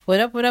What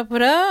up, what up,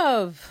 what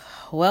up?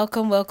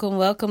 Welcome,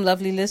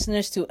 lovely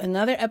listeners, to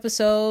another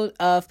episode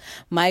of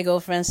My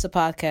Girlfriends, the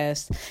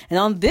podcast. And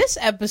on this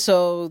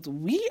episode,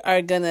 we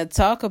are going to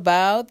talk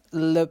about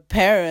the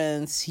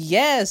parents.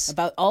 Yes,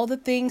 about all the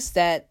things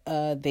that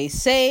they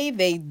say,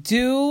 they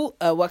do,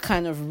 what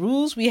kind of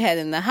rules we had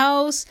in the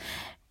house.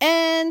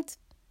 And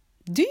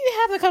do you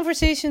have a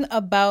conversation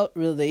about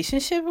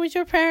relationship with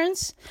your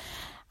parents?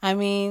 I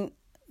mean,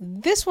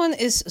 this one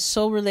is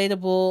so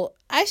relatable.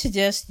 I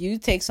suggest you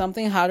take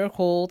something hot or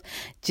cold.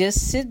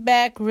 Just sit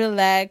back,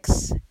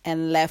 relax,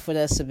 and laugh with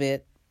us a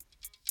bit.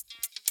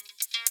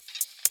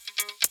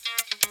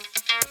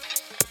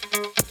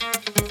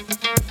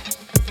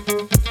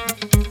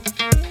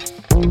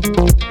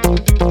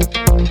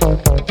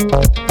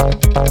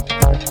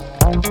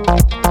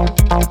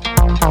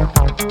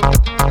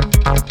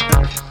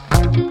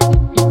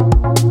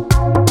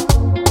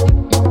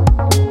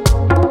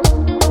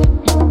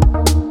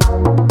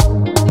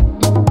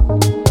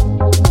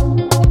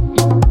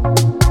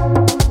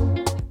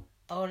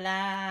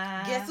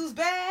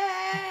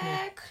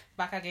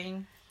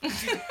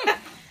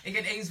 Ik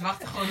en eens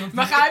wachten gewoon op.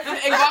 Begrijp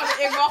je?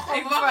 Ik wacht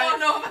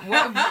gewoon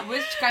op.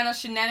 Which kind of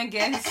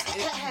shenanigans?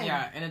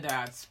 Ja,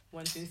 inderdaad.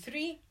 1, 2,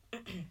 3.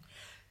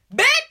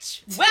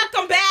 Bitch!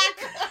 Welcome back!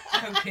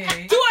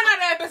 Okay. To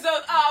another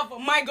episode of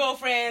My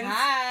Girlfriends.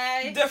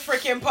 Hi. The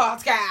freaking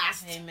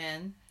podcast.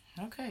 Amen.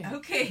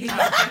 Okay.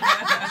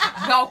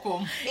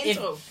 Welkom.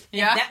 Intro.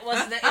 Ja? That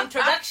was the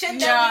introduction.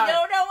 Yeah. We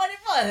don't know what it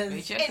was.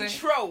 Weet je,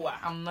 Intro.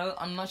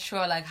 I'm not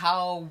sure like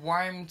how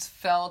warmed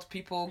felt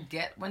people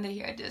get when they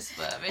hear this,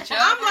 but weet je?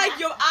 I'm like,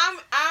 yo,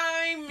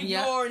 I'm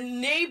Yeah. your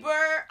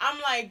neighbor. I'm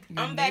like, Your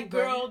I'm that neighbor.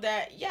 girl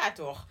that, yeah,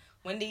 toch.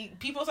 When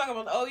people talk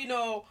about,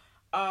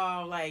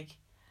 oh, like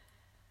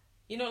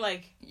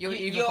You're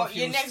even your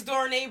confused. next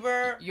door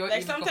neighbor. You're like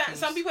even sometimes confused.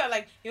 some people are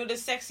like, the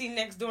sexy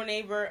next door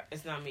neighbor.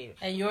 It's not me.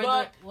 And you're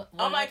But what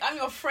I'm like, I'm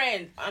your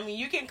friend. I mean,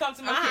 you can come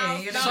to my Okay,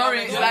 house. you're No, sorry,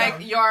 no, it's no, like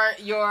no.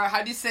 your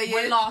how do you say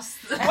We're it? lost.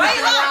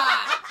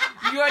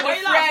 You're the Way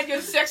friend, lost.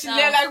 you're sexy. No.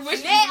 They're like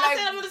which Nee, I like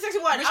said I'm the sexy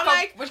one. which I'm kind,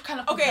 like, which kind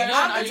of okay,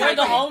 comparison I'm are the you you're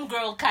the making?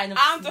 homegirl kind of.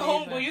 I'm the neighbor.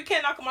 homegirl. You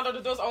cannot come out of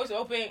the doors always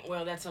open.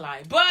 Well, that's a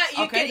lie. But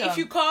you Okay, can, if then.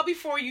 you call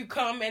before you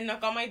come and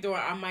knock on my door,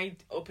 I might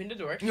open the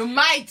door. You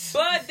might.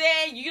 But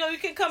then, you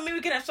can come in,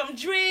 we can have some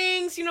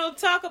drinks,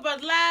 talk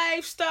about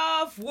life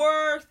stuff,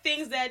 work,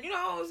 things that,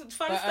 fun But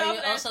stuff. are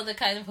you that- also the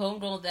kind of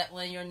homegirl that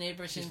when your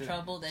neighbor's in She's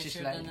trouble, that she's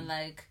you're lying. gonna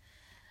like?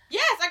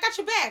 Yes, I got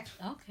your back.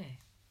 Okay.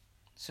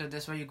 So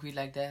that's why you greet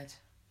like that.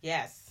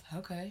 Yes.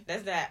 Okay.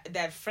 That's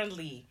that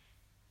friendly.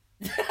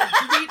 That's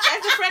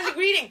the friendly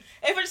greeting.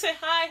 If I just say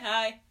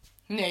hi,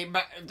 Nee,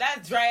 but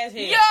that's dry as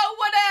hell. yo,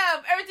 what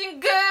up? Everything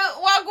good?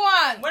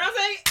 Wagwan. When I'm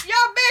saying, yo,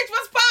 bitch,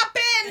 what's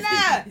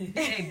poppin'?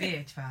 Hey,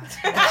 bitch, fine.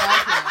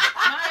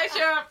 Hi,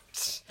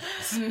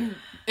 sure.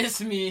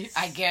 It's me,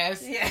 I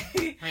guess. Yeah.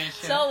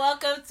 So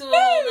welcome to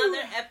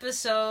another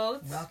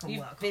episode. Welcome, We've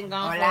welcome. been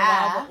gone for a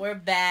Hola. while, but we're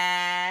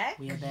back.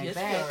 We are back. Yes,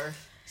 back. sir.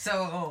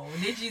 So,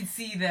 did you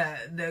see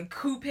the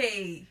coupe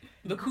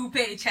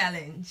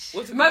challenge?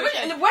 What's a Maar coupe wait,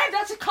 challenge? where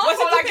does it come What's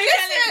from? a Like, coupe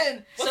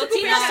listen. What's So a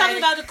coupe Tina's talking challenge?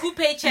 about the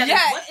coupe challenge.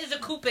 Yeah. What is a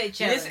coupe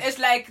challenge? This is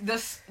like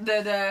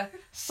the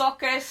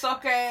soccer,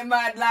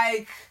 but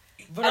like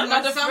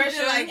another something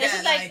version. like Is that.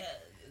 it like?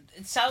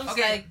 It sounds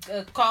Okay.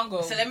 like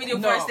Congo. So let me do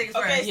No. first things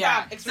Okay, first. Yeah.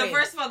 stop. So Explain.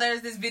 first of all,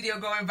 there's this video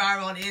going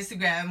viral on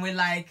Instagram with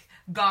like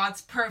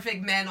God's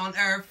perfect man on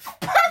earth.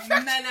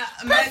 Men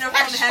are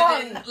from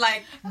heaven.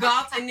 Like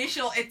God's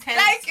initial attempts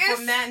Like, for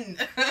it's- men.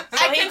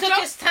 So he took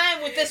his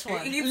time with this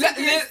one. He took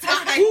his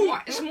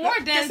time. It's more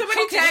than Can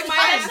somebody chocolate tag my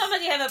spice. Does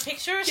somebody have a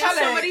picture? or Can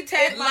something? somebody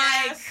tag my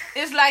Like ass?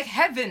 It's like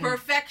heaven.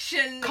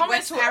 Perfection, Coming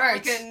West to Earth.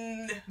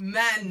 African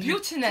man.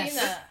 Beautiness.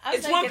 Tina, I was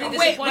It's like one getting per-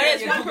 wait, disappointed but in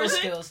it's your one Google person?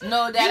 skills.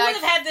 No, You that would like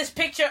have had this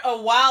picture a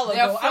while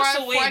there ago. are I'm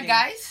still four waiting.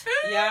 guys.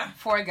 Yeah.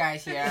 4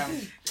 guys, yeah.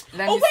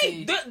 Let Oh me wait,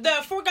 see.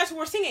 the 4 guys who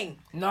were singing.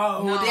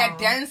 No, No. they are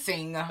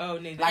dancing. Oh, no,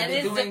 Like And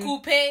they're it's the doing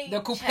coupe.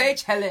 the coupe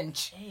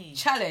challenge. Hey.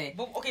 Challenge.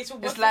 But, okay, so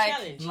what's It's like-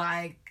 the challenge?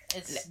 Like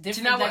It's Do different.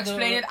 you know than what?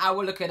 Explain it. I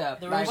will look it up.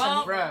 the Like,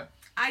 Russian- bruh.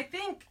 I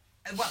think,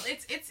 well,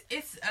 it's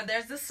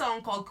there's this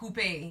song called Coupe,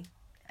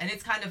 and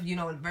it's kind of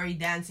a very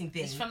dancing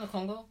thing. It's from the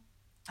Congo.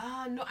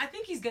 No, I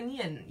think he's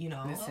Ghanaian.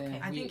 Listen,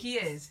 Okay. I think he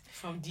is,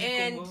 From D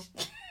and Congo.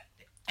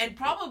 and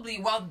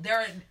probably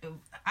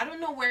I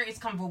don't know where it's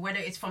come from, whether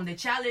it's from the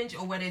challenge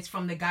or whether it's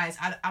from the guys.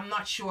 I'm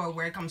not sure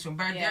where it comes from,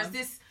 but Yeah. there's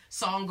this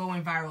song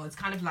going viral. It's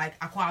kind of like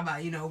Aquaba,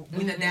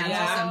 with a dance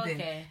Yeah. or something.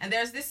 Okay. And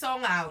there's this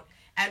song out.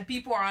 And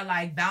people are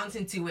like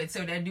bouncing to it,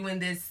 so they're doing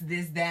this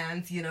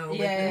dance, with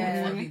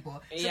Yeah. 4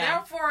 people. So Yeah. there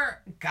are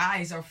 4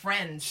 guys or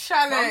friends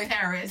Chalet. from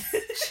Paris.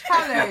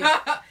 Chalet.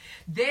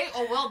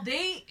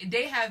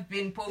 they have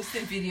been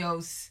posting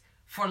videos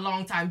for a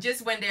long time.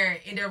 Just when they're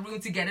in their room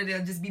together,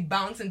 they'll just be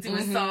bouncing to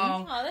a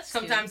song. Oh, that's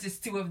Sometimes it's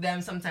 2 of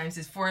them, sometimes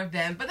it's 4 of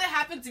them, but they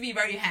happen to be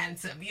very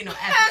handsome, Yes,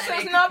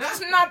 athletic.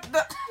 it's not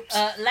the...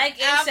 Like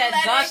A said,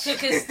 Athletic. God took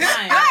his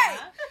time. Hey!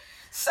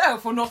 Zo,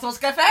 vanochtend was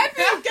ik even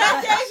happy.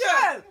 Kijk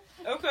deze!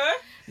 Okay.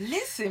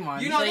 Listen,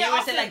 man. You know, So they you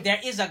always often, say like there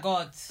is a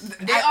God.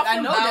 they I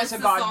often know bounce there's a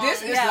the God. songs.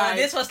 This is Yeah, like...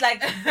 this was like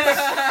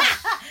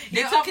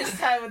They he took often- his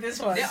time with this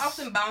one. They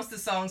often bounce the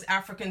songs,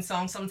 African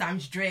songs,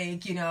 sometimes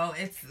Drake, you know,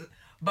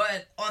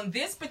 but on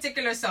this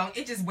particular song,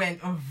 it just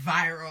went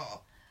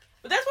viral.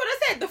 But that's what I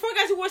said. The 4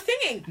 guys who were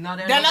singing. No,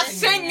 They're not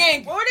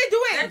singing. What were they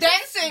doing?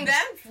 Dancing.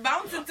 Dance,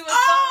 bouncing to a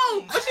Oh,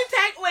 song. but you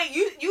tag. Wait,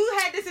 you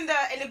had this in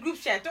the group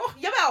chat. Oh,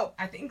 jawel.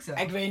 I think so.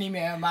 Ik weet niet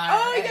meer, maar...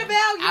 Oh,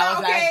 jawel. Yeah, I was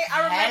okay, like,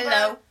 I remember.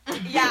 hello.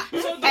 Yeah.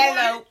 So the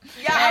Hello. one-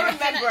 yeah, I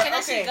remember. Can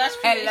I see Okay. God's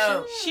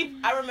Hello. She,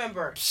 I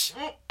remember.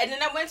 And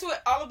then I went to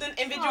all of the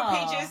individual Aw.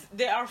 pages.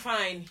 They are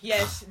fine.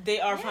 Yes, they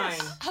are fine.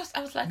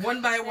 I was like...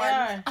 One by They one.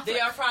 are. They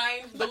are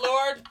fine. The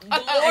Lord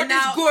And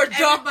now is good,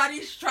 dog.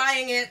 everybody's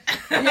trying it.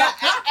 Yeah,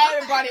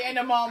 everybody and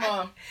the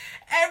mama.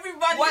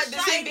 Everybody's What, the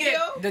trying same video?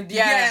 it.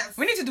 Yeah. Yes.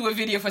 We need to do a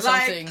video for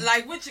something.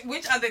 Like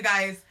which other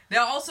guys? There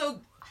are also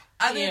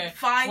other Here,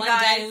 fine one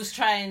guys. guy who's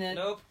trying it.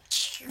 Nope.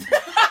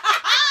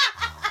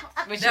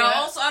 There are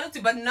also other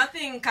two, but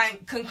nothing can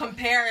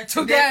compare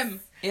To this- them.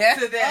 Yeah.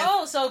 To this.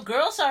 Oh, so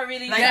girls are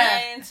really Like,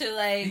 trying to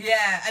like.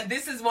 Yeah, and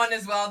this is one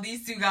as well.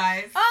 These two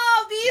guys.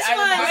 Oh, these I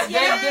remember. ones. They-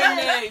 Yeah.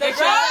 they- The they girls.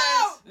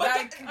 tried. But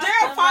Like,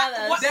 they're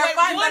fine. What- they're wait,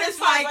 fine, one but is it's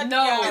fine, like- but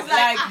No, yeah. It's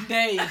like-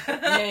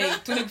 nee.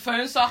 Toen ik voor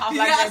hun zag, had ik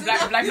like, Ja, nee,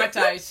 ze- blijf maar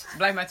thuis.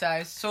 Blijf maar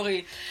thuis.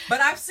 Sorry. But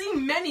I've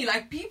seen many,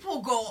 like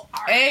people go.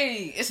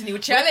 Hey, it's a new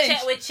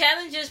challenge. With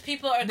challenges,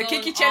 people are The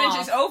going Kiki challenge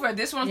off. is over.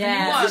 This one's the Yeah.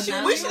 new We one.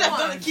 should- We should have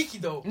done One. the Kiki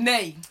though.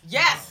 Nee.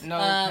 Yes. No.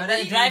 But The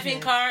that driving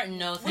is- car,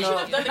 no. We should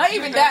have done the Not Kiki.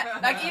 even that.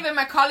 Like even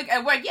my colleague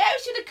at work. Yeah, we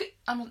should have.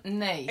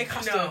 Nee. Ik ga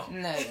No. stuk.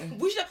 Nee.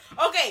 We should.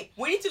 Okay,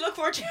 we need to look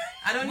for.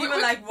 I don't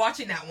even like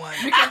watching that one.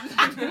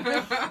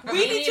 We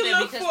Me need to neither,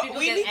 look because for. people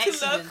We get need to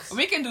look accidents.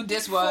 We can do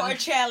this for a one.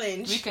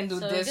 challenge. We can do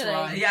So this good idea.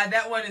 one. Yeah,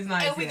 that one is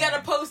nice. And we yeah.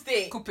 gotta post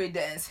it. Coupe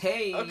dance.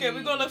 Hey. Okay,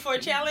 we're gonna look for a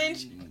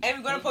challenge, and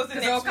we're gonna post it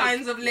There's next all week.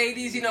 kinds of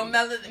ladies, you know,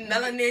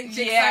 melanin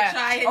chicks Yeah. are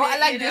trying Oh, it, I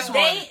like you this know.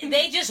 one.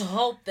 They just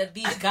hope that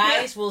these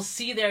guys will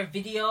see their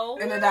video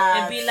Inderdaad.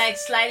 and be like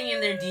sliding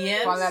in their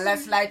DMs. Voilà,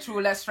 let's slide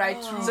through. Let's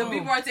ride through. So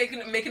people are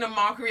making a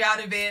mockery out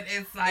of it.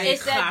 It's like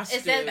Is that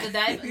the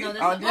dive? No,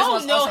 that's Oh, not. this Oh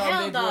was no, also a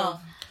hell big no. group.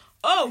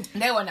 Oh,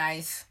 They were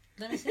nice.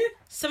 Let me see.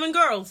 7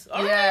 girls.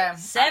 All right. Yeah.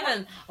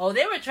 7. Oh,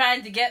 they were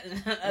trying to get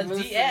a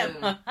Listen.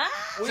 DM.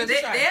 so We they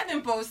try. have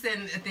been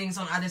posting things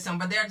on other songs,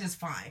 but they're just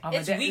fine. Oh,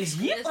 It's maar weeks.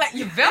 hier, It's- like,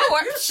 jawel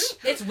hoor.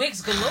 It's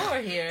wigs galore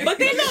here. But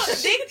they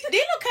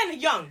look kind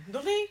of young,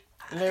 don't they?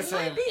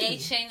 Listen.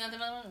 Age shame at the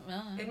moment.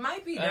 Well, It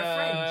might be they're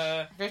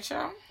French. Weet je?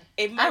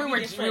 It might And be we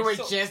different. were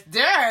So- just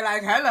there,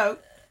 like, hello.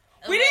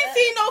 we didn't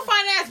see no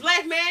fine ass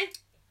black man.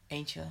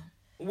 Eentje.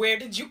 Where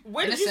did you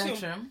In the see him?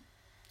 centrum.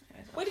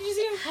 Where did you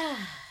see him?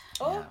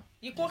 Oh, Ja.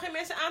 je kon geen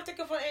mensen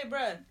aantikken van, hey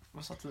bruh.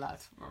 Was dat te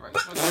laat?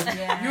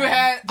 Yeah. You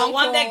had The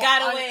one uncle that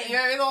got on- away.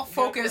 Je wil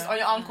focus on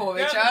your uncle,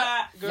 weet Girl,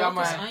 je? girl,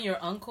 Jammer. focus on your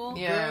uncle.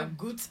 Yeah. Girl,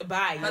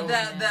 goodbye. But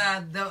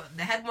yo.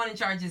 the head one in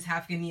charge is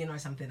half Ghanaian or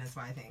something. That's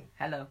why I think.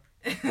 Hello.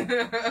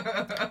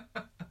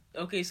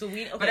 Okay, so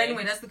we. Okay. But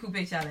anyway, that's the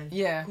coupe challenge.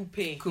 Yeah. coupe.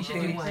 We should Coupe.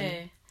 do one.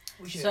 Okay.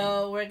 We should.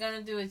 So we're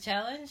gonna do a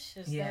challenge.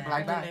 Is Yeah. that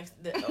Like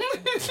The that.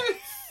 okay.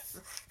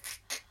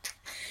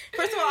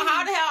 First of all,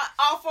 how the hell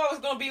all 4 was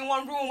gonna be in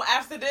one room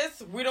after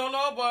this? We don't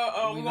know, but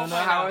We we're don't gonna know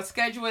find how our out.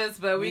 schedule is,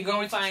 but we're We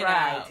going gonna to find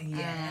try. out.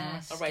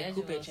 Yeah. All right,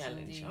 coupe schedules, challenge.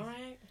 indeed. All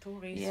right,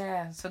 Tories.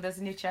 Yeah, so that's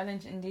a new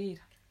challenge indeed.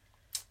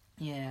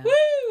 Yeah.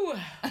 Woo!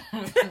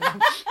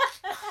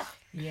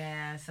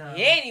 Yeah. So.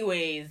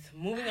 Anyways,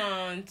 moving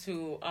on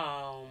to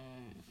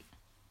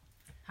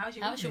How's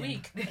your How was your been?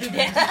 week?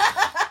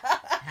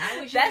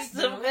 How was your That's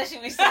week, the girl?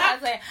 question we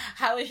start like.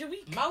 How was your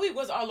week? my week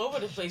was all over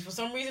the place. For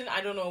some reason,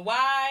 I don't know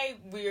why.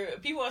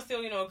 People are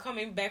still,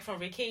 coming back from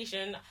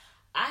vacation.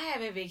 I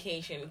have a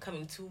vacation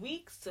coming 2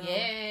 weeks, so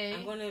Yay.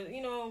 I'm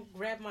gonna,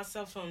 grab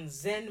myself some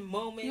Zen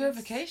moments. You have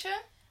vacation?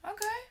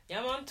 Okay.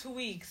 Yeah, I'm on 2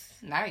 weeks.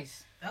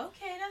 Nice.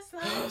 Okay, that's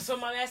nice. So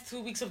my last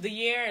 2 weeks of the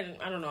year,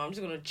 and I don't know, I'm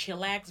just gonna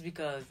chillax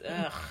because,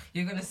 ugh.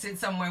 You're gonna sit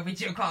somewhere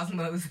with your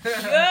cosmos.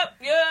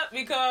 Yep,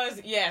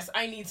 because yes,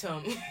 I need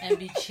some. And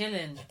be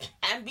chilling.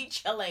 And be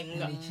chilling.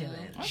 Be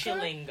chilling. Okay.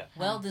 Chilling.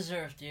 Well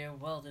deserved, dear.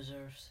 Well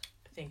deserved.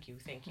 Thank you.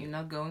 You're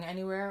not going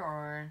anywhere,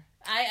 or?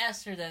 I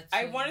asked her that.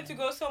 I too. wanted to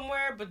go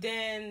somewhere, but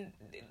then,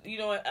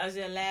 as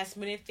a last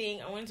minute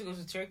thing, I wanted to go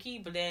to Turkey,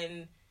 but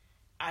then,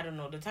 I don't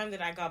know, the time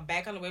that I got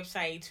back on the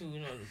website to,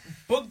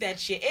 book that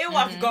shit, it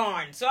was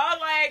gone. So I was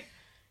like,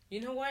 you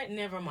know what?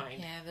 Never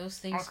mind. Yeah, those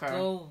things Okay.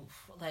 go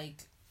like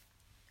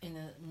in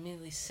a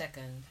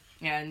millisecond.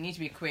 Yeah, you need to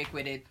be quick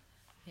with it.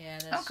 Yeah,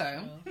 that's Okay.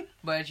 true.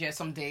 But you have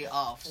some day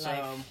off, so.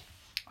 Life.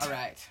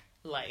 Alright.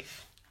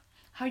 Life.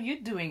 How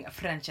you doing,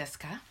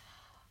 Francesca?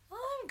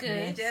 Oh, I'm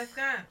good.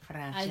 Jessica. I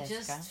Francesca.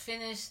 just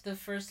finished the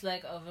first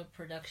leg of a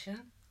production.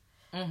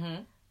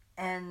 Mm-hmm.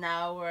 And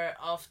now we're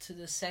off to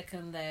the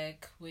second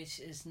leg, which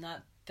is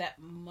not that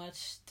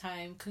much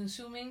time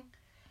consuming.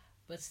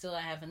 But still,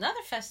 I have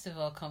another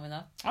festival coming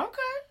up.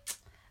 Okay.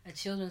 A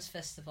children's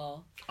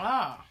festival.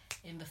 Ah.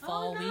 in the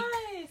fall week.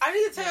 Nice. I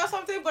need to tell you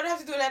something, but I have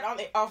to do that on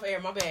off air.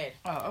 My bad.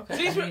 Oh, okay.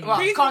 Please, Well,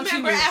 please continue.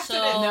 remember after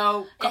So- this.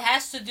 No. It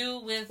has to do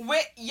with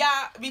Wait,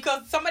 yeah,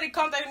 because somebody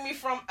contacted me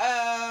from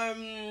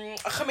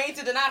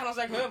gemeente Den Haag, and I was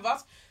like, huh,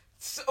 what?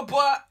 So,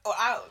 but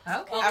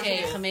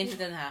okay, gemeente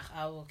Den Haag.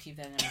 I will keep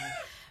that in mind.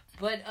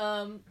 But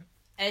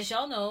as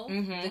y'all know,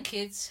 Mhm. the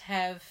kids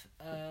have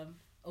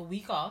a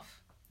week off,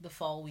 the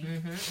fall week.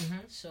 Mm-hmm.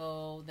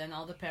 So then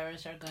all the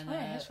parents are gonna Oh,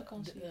 yeah, that's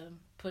vakantie.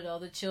 put all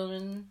the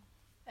children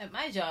at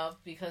my job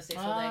because they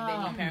feel like they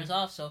need parents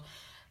off. So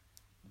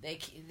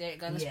they're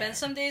gonna spend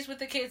some days with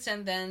the kids,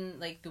 and then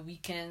like the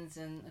weekends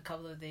and a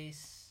couple of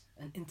days,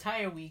 an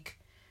entire week,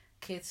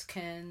 kids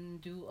can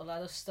do a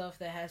lot of stuff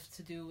that has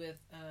to do with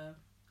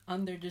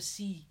under the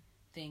sea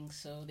things.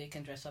 So they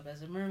can dress up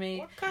as a mermaid.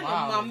 What kind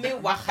Wow. of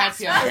mame waka?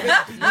 Yeah. They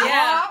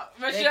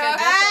Monsieur. can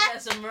dress up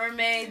as a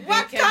mermaid.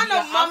 What They can kind be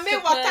of an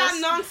mame waka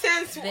octopus.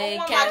 nonsense? They Oh,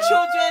 my can-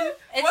 children.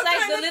 It's What like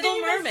kind the of Little thing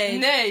is-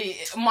 Mermaid. Nee,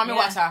 mommy Yeah.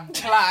 water.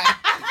 Klaar.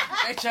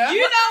 Weet je?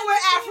 You know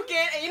we're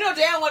African, and you know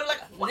damn well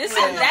like. what Listen,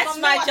 kind of that's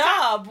mame my waka?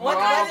 job. What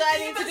Wow. more do I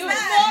need to do?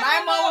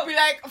 My mom would be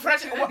like,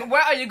 Fresh,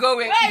 where are you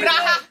going? Wait,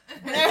 Braha.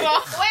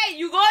 Wait,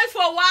 you going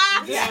for a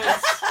walk?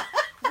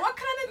 What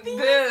kind of thing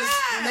This. is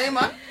that? Nee,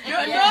 man.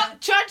 You're Yeah.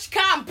 not church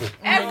camp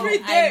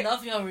every I day.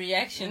 love your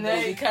reaction though,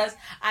 Nee. because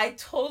I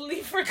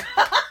totally forgot.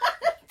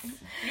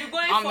 You're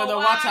going Under for the a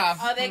water.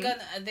 walk. Are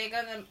they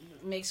gonna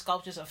make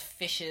sculptures of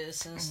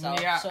fishes and stuff?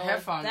 Yeah, so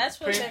have fun. That's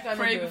what pray, they're gonna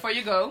pray do. before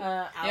you go.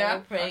 I Yeah?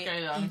 will pray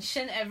Okay, yeah. each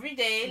and every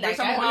day, Drink like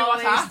some I holy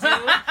always water.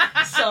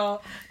 do.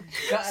 So,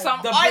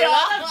 Some the oil.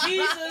 blood of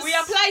Jesus. We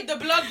applied the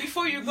blood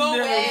before you go.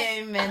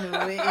 Amen.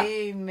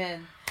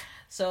 Amen.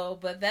 So,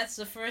 but that's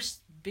the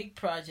first big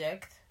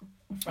project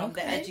from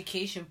the Okay.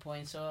 education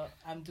point. So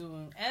I'm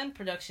doing and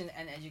production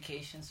and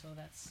education. So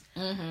that's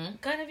Mm-hmm.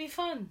 gonna be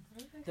fun.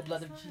 The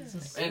blood of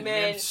Jesus.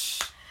 Amen.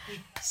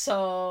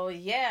 So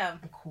yeah,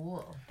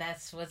 Cool.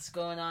 that's what's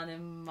going on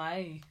in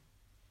my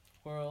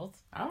world.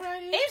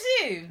 Alrighty.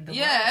 Easy. The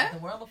Yeah. World, the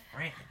world of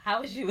Fran.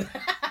 How was you?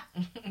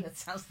 That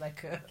sounds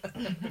like a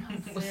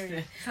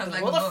serious. Sounds The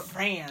like a world of book.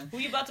 Fran. Who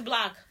you about to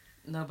block?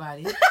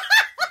 Nobody.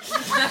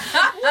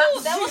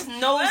 Ooh, that was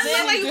nosy.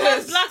 It's like you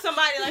about to block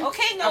somebody. Like,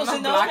 Okay, I'm nosy,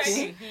 not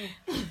nosy.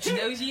 blocking.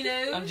 nosy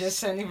nose. I'm just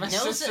sending my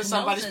Nose sister it,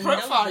 somebody's nose it,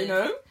 profile, nose you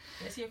know?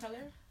 Let's see your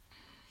color.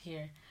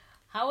 Here.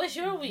 How was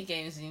your week,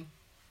 Amesy?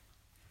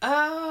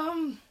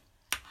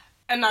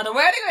 Another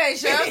wedding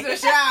ratios,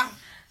 dus ja.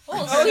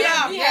 Oh, Oh,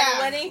 yeah. we had a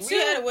wedding too.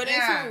 We had a wedding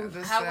Yeah, too.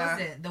 dus, How was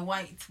it? The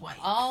white.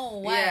 Oh,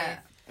 wow. Yeah,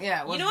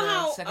 yeah. You Was know the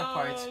how second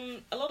part.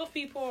 a lot of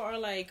people are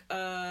like,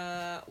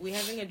 we're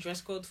having a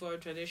dress code for a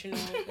traditional,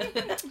 but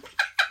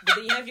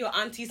then you have your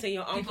aunties and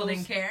your People uncles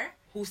didn't care.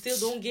 who still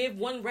don't give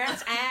one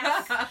rat's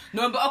ass.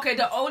 No, but okay,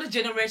 the older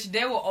generation,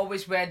 they will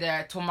always wear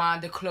their toman,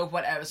 the cloak,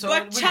 whatever. So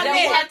But with Charlie Then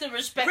we them- have to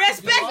respect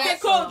Respect the the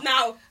people. code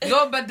now.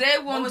 no, but they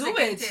What won't was do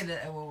the it. kente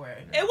that were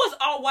wearing? It was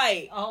all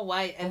white. All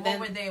white, and And then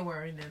what were they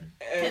wearing then?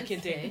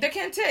 Kente. They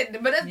can't take,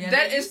 but Yeah,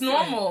 that they is used to.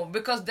 normal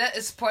because that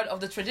is part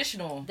of the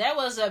traditional. there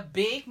was a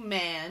big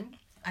man,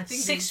 I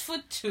think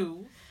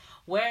 6'2",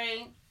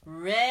 wearing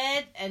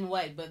red and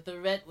white, but the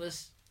red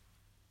was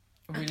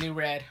Really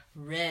red.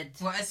 red.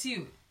 Well, as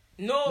you.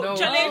 No, No,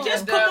 Charlie, no,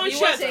 just the- come on He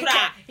shirt, wasn't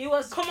cry. he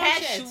was Come on,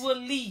 shit.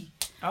 casually.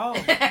 Oh.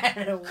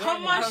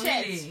 Come on, Oh,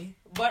 shit. really?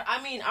 But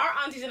I mean, our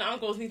aunties and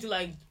uncles need to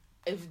like,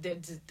 if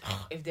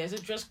there's a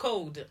dress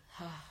code,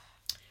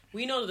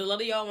 we know that a lot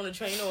of y'all want to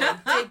train on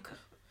take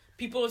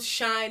people's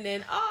shine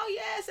and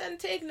yes and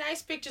take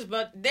nice pictures,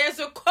 but there's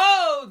a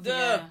code.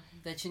 Yeah,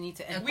 that you need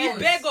to We enforce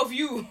beg of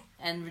you.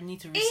 and we need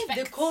to If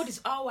respect. the code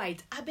is all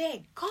white, I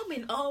beg, come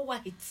in all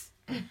white.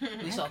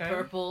 We saw Okay.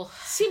 purple,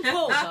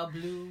 Simple. we saw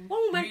blue.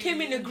 One woman came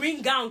in a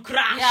green gown,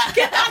 crash. Yeah.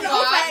 Get out of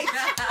Why?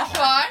 white.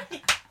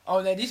 Why?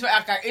 Oh, nee, die is wel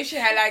elkaar. Is she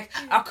had like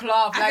a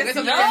cloth, like can this see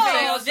on the your No,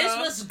 cafe or this so?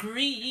 was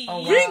green.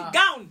 Oh, wow. Green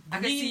gown. I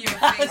can see Green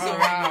your face Oh,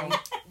 already. wow.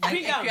 Like,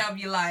 Green gown. if you'll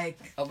be like,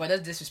 Oh, but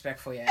that's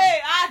disrespectful, yeah. Hey,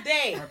 I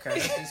day. Okay,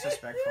 that's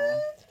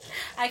disrespectful.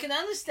 I can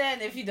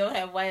understand if you don't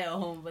have white at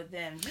home, but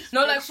then just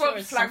No, make like for sure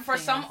it's like for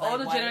something some that's,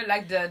 older white. generation,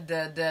 like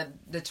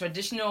the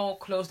traditional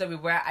clothes that we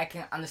wear, I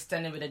can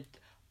understand it with the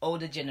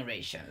older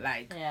generation,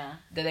 like Yeah.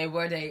 that they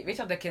wear the weet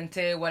je de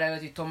kente, whatever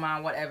die toma,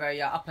 whatever,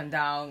 yeah, up and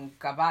down,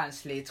 kaba and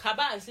slit,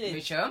 Kaba and slit.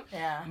 weet je.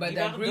 Yeah. But You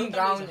the gotta green do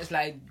gown something. is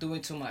like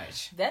doing too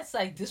much. That's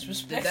like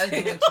disrespectful. That's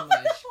doing too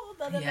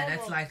much. yeah,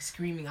 that's like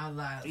screaming out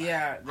loud.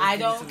 Yeah, that's I doing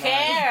don't too much.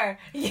 care.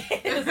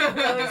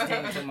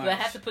 Yes. Too Do much. I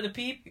have to put a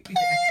peep?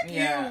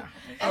 Yeah.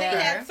 And they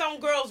Okay. had some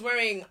girls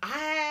wearing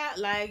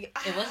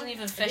It wasn't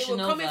even They Fashion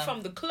were coming Nova.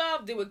 from the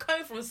club. They were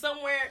coming from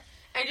somewhere,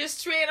 and just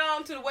straight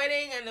on to the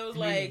wedding. And it was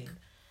like,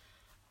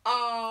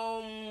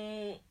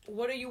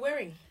 what are you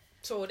wearing?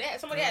 So that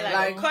somebody had like,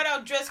 Like, a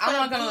cutout dress. I'm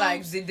not cut-out gonna lie,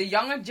 boobs, the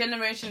younger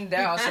generation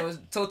there also is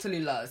totally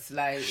lost.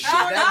 Like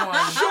short, that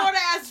one, short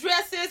ass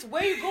dresses.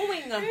 Where you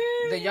going?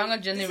 the younger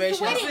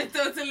generation, wedding.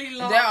 Totally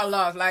lost. they are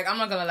lost. Like I'm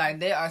not gonna lie,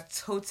 they are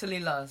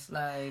totally lost.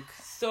 Like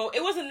So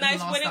it was a nice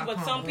Lost wedding, dot but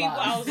com. some people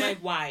I was Lost. like,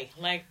 why?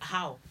 Like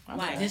how?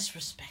 Why?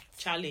 Disrespect.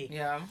 Charlie.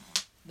 yeah,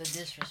 The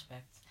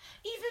disrespect.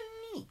 Even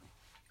me,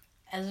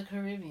 as a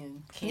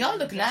Caribbean. Y'all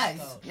look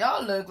nice.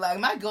 Y'all look like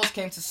my girls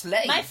came to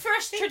slay. My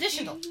first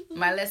traditional.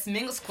 My Les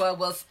Mingle squad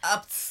was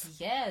up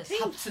Yes.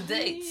 to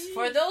date.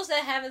 For those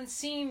that haven't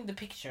seen the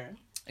picture,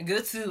 Go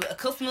to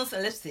Cosmos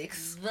and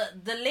Lipsticks.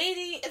 the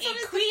lady It's on-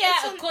 Ikuya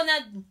it's on-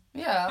 Akona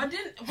Yeah. But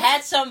then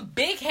had some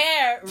big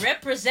hair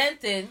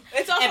representing,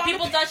 It's also and on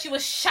people the- thought she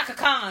was Shaka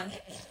Khan.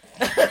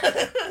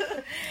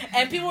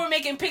 And people were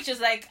making pictures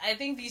like, I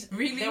think these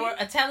Really? they were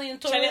Italian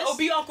Chanel tourists.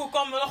 Obi Uncle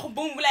komen nog een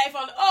boom blijven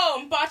van, oh,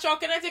 een paar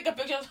can I take a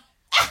picture?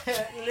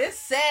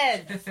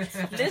 Listen.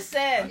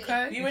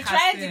 Okay. We were You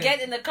trying have to to.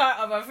 get in the car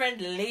of our friend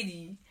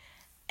Lady,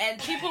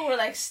 and people were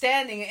like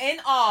standing in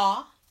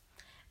awe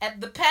at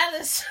the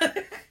palace.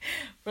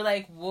 We're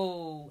like,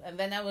 whoa. And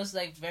then I was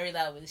like very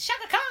loud with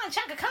Shaka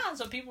Khan.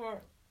 So people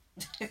were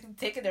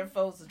taking their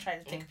phones and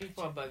trying to take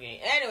People are bugging.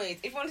 Anyways,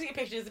 if you want to see a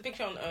picture, there's a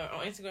picture on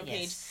Instagram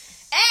page.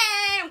 Yes.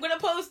 And I'm gonna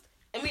post.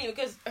 I mean,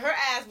 because her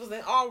ass was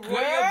in all royal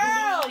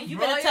Girl, blue. you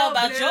better tell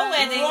about your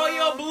wedding.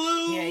 Royal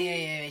blue.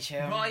 Yeah,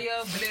 sure.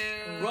 Royal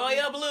blue.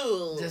 Royal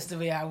blue. Just the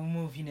way I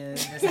move, you know.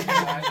 That's the way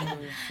I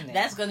move. You know.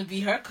 That's gonna be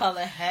her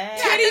color. Hey.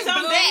 Titties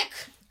on blue. deck.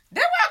 They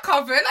were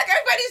covered. Like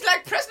everybody's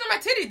like pressing on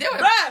my titty. They were.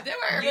 Bruh, They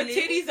were. your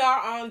titties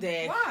are on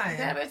deck. Why?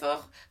 Yeah, but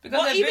toch? Because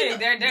Well, they're even big.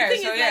 They're the there.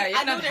 thing So is yeah, that you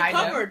I know can't they're hide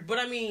them. covered, but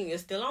I mean,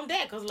 it's still on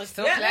deck. Cause like,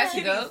 Still yeah,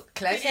 classy titties. though.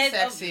 Classy,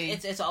 sexy.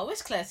 It's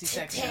always classy,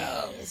 sexy.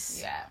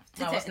 Yeah,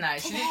 that was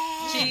nice.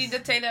 She the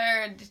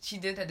tailor. She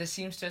did the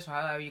seamstress, or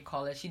however you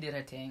call it. She did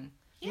her thing.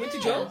 You went to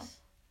Joe?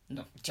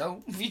 No,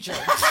 Joe. We Joe.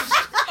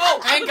 Oh,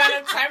 I ain't got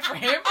no time for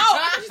him.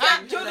 Oh, she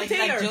said Joe the Like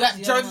tailor. Joe- That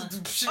the Joe. other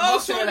one. She Oh,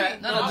 goes to sorry. her.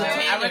 No, Oh,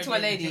 I went to a tailor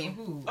lady.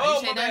 Who?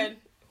 Oh say my that? bad.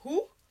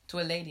 Who? To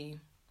a lady.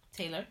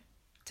 Taylor.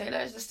 Taylor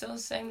is it still the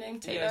same name?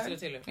 Taylor. Yeah, still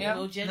Taylor. Yeah.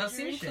 No gender No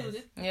seamstress.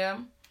 included. Yeah.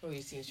 Oh,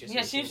 you seamstress.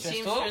 Yeah, seamstress.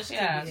 Seamstress Too.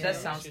 Yeah, too. that Yeah.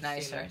 sounds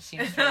Seamstress nicer. tailor.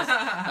 Seamstress.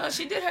 Oh,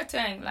 she did her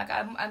thing. Like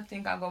I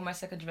think I'll go. My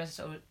second dress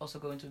is also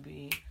going to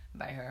be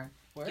by her.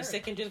 Your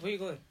second dress, where you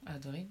going?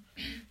 Dory.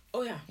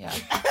 Oh yeah. Yeah.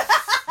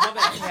 My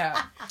bad.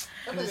 Yeah.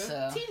 It was,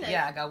 Tina.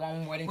 yeah, I got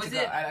one wedding Was to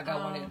go. it, I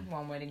got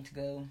one wedding to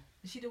go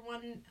Is she the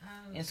one?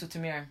 in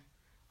Soetermeer.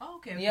 Oh,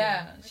 okay.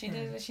 Yeah,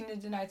 okay. she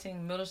did the night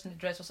thing. Mildred's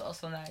dress was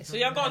also nice. So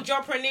y'all gonna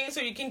drop her name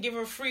so you can give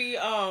her free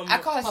I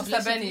call her Sister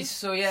publicity? Benny,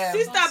 so yeah.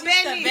 Sister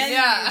Benny. Benny.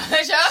 Yeah.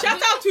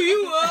 Shout out to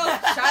you.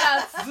 Shout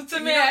out You know,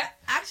 Zoetermeer.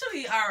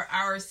 actually,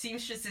 our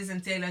seamstresses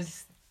and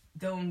tailors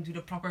don't do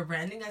the proper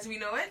branding as we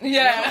know it.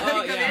 Yeah.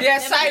 Oh, yeah. They're Yeah,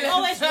 but silent. it's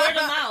always word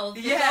of mouth.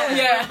 It's Yeah. always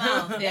Yeah. word of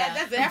mouth. Yeah.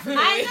 That's the African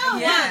I way. know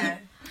Yeah. one.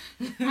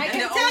 I can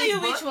they're tell you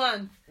always which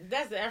one.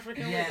 That's the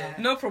African way. Yeah.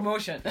 No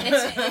promotion.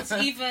 It's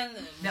even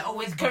They're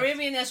always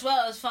Caribbean as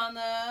well as van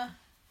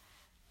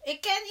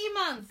ik ken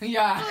iemand.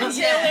 Ja.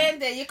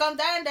 Je kan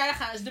daar en daar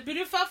gaan. Het is de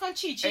buurvrouw van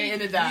Chichi.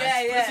 Inderdaad.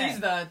 Yeah, yeah. Precies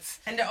dat.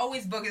 And they're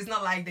always booked. It's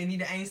not like they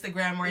need an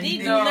Instagram or Need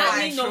anything. No, not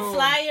I need no true.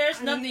 flyers,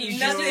 nothing.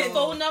 Just True. a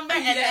phone number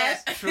and Yeah.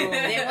 ask. True.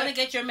 They want to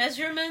get your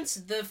measurements,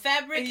 the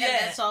fabric, and Yeah.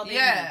 that's all they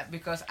Yeah,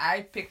 because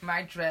I picked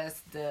my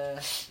dress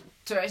the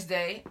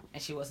Thursday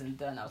and she wasn't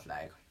done. I was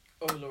like,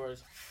 Oh Lord.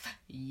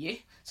 yeah.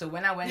 So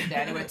when I went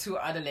there, there were two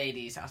other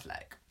ladies. I was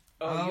like,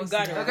 Oh, you Oh,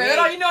 got so- it.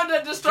 okay, you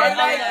know the story. Yeah,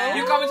 Like yeah.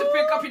 you coming to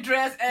pick up your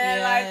dress and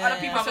Yeah. like other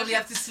people Probably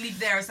have to sleep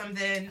there or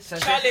something. So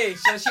Charlie.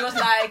 she was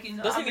like, you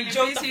know, Dat is I'm niet really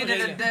joke busy, toch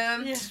da, da,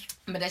 da. Ja.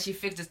 But then she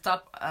fixed the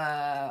top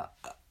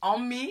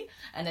on me,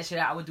 and then she said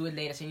I would do it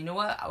later. So you know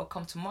what? I will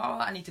come tomorrow.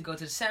 I need to go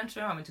to the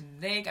center. I went to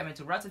the lake. I went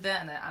to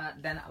Rotterdam,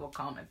 and then I will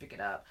come and pick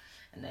it up.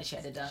 And then she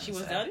had it done. She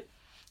was so, done.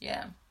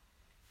 Yeah.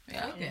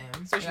 Yeah. Okay.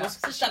 So she Yeah. was.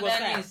 Sister She was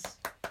Benny's. fast.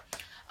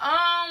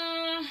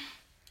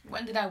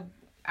 When did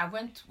I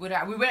went with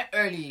her. We went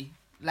early,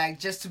 like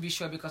just to be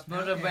sure, because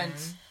Mildred Okay.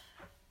 went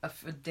a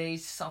few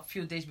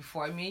days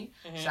before me.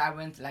 So I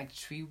went like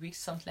 3 weeks,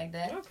 something like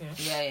that.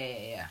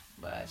 Okay. Yeah.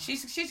 But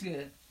she's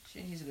good.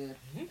 She's good.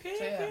 Okay.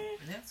 So, yeah. Okay.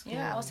 That's cool.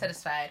 Yeah, I was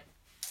satisfied.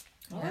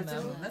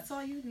 That's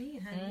all you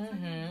need, honey.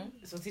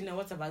 Mm-hmm. So Tina,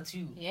 what's about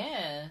you?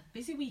 Yeah.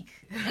 Busy week.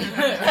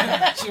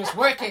 She was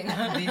working.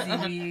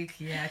 Busy week.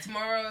 Yeah.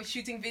 Tomorrow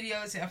shooting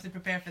videos. So I have to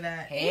prepare for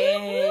that.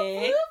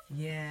 Hey.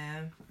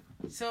 Yeah.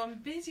 So I'm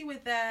busy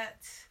with that.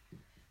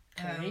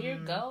 Career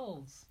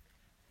goals.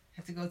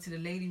 Have to go to the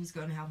lady who's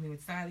going to help me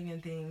with styling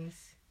and things.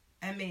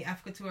 MA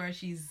Africa Tour.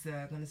 She's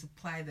going to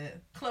supply the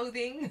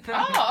clothing.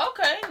 Oh,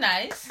 okay,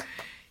 nice.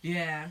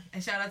 Yeah.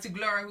 And shout out to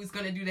Gloria who's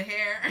going to do the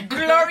hair.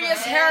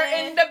 Glorious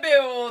hair in the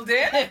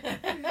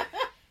building.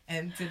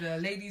 And to the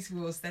ladies who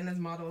will stand as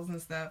models and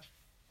stuff.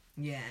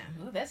 Yeah.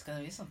 Ooh, that's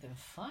gonna be something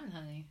fun,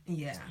 honey.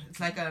 Yeah. It's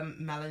like a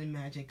Melody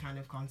Magic kind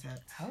of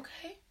concept.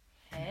 Okay.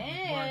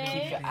 Hey.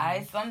 Keep your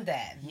eyes on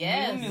that.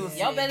 Yes. New music.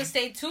 Y'all better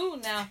stay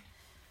tuned now.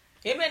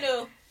 Hey,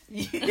 Manu.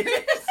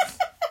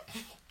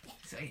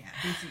 So yeah,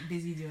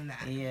 busy doing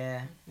that.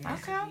 Yeah. Yeah.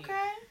 Okay.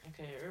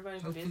 Okay,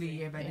 everybody's Hopefully,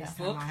 busy. by this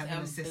time I have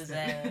an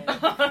assistant.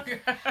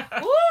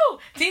 Woo!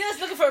 Tina's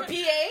looking for a PA.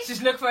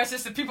 She's looking for her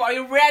sister. People, are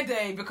you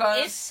ready?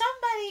 Because Is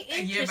somebody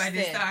A year interested by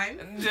this time.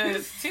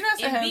 Tina's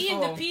a in being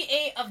the handful.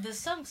 PA of the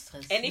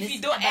songstress? And if Miss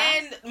you don't,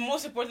 Abba? and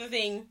most important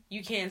thing,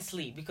 you can't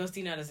sleep because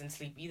Tina doesn't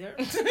sleep either.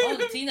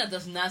 Oh, Tina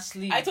does not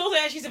sleep. I told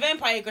her she's a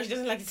vampire because she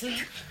doesn't like to sleep.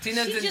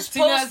 Tina's She the, just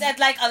Tina's, posts at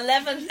like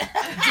 11.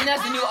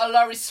 Tina's the new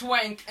Alari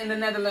Swank in the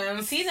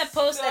Netherlands. Tina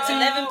posts at No.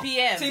 11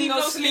 p.m. Tina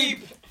no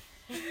sleep.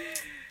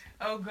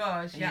 Oh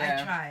gosh, yeah,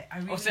 Yeah. I try. I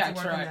really Oh, need say I to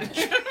work on tried.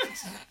 that.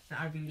 No,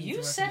 I really need to You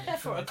work said on that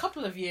for a so-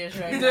 couple of years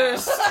right now.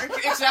 Dus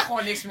ik zeg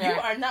gewoon niks You meer.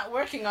 are not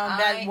working on I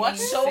that ain't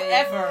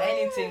whatsoever. saying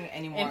anything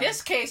anymore. In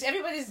this case,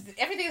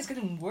 everything is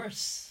getting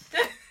worse.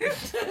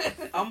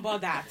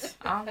 About that.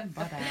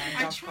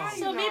 I try.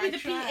 So maybe the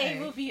PA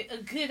will be a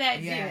good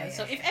idea. Yeah,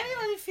 so yeah, if yeah.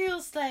 anybody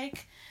feels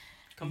like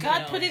God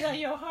Compelled. put it on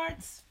your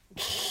heart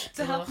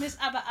to help Miss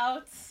Abba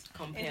out,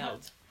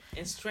 Compelled.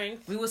 And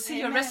strength. We will see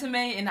your Amen.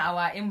 resume in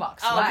our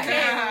inbox. Oh, Live.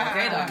 okay.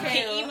 Okay dan. You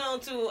can email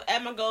to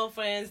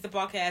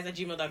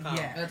 @mygirlfriendsthepodcast@gmail.com.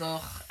 Yeah. Ja,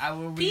 toch. I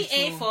will read PA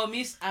through. for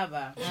Miss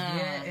Abba.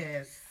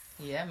 Yes.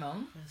 Yeah,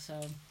 man. So,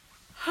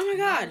 Oh my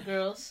god.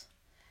 girls.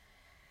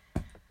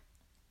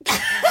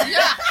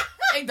 Ja,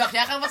 ik dacht,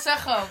 jij gaat wat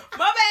zeggen.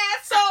 My bad.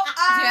 So,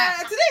 Yeah.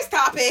 today's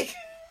topic.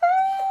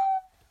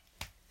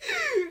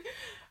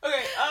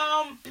 Okay,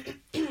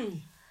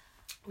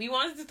 we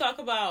wanted to talk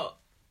about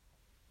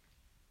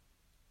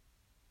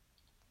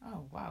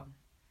Oh, wow.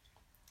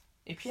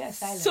 If you're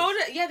silent.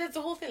 that's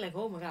the whole thing. Like,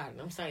 oh my god,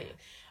 I'm silent.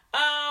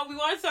 We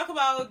want to talk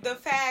about the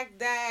fact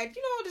that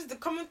there's the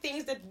common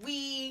things that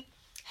we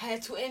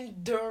had to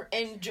endure.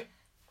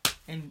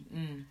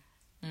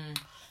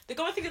 The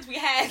common things that we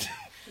had,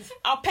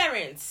 our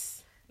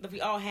parents that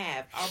we all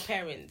have, our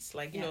parents.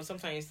 Like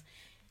sometimes,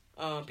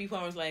 people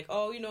are always like,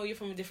 oh, you're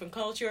from a different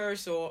culture,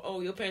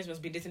 so your parents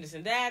must be this and this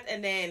and that,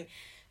 and then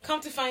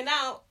come to find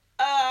out,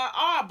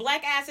 our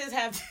black asses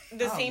have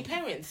the same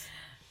parents.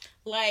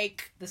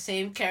 Like The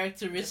same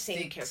characteristics.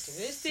 Same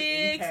characteristics.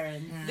 Same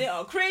parents. they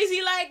are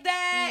crazy like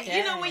that.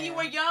 Yeah. When you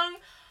were young.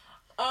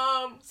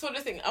 So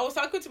this thing, I was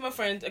talking to my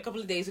friend a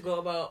couple of days ago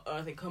about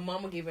I think her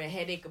mama gave her a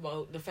headache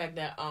about the fact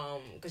that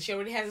because she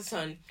already has a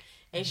son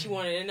and she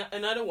wanted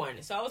another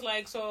one. So I was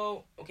like,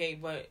 so okay,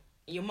 but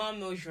your mom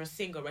knows you're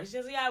single, right? She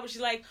says, yeah, but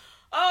she's like,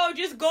 oh,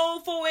 just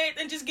go for it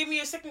and just give me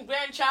a second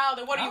grandchild.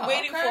 And what are you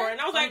waiting okay. for? And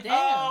I was like,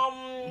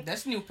 damn.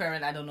 That's new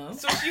parent, I don't know.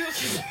 So she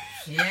was.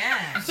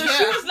 Yeah. So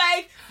she was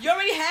like, you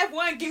already have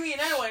one, give me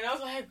another one. And I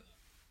was like,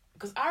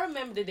 because I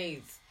remember the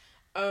days.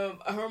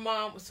 Her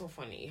mom was so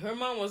funny. Her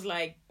mom was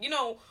like,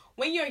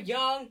 when you're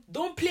young,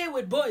 don't play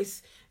with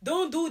boys.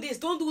 Don't do this,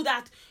 don't do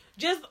that.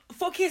 Just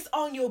focus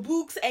on your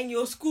books and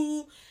your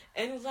school.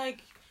 And it was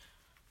like,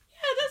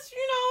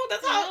 yeah,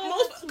 that's how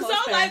most. Because I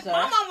was like, parents my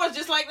are. mom was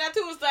just like that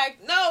too. It's like,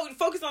 no,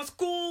 focus on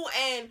school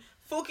and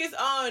focus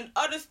on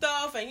other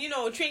stuff and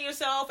train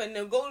yourself and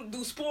then go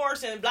do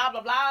sports and blah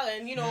blah blah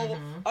and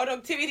other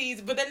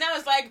activities. But then now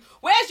it's like,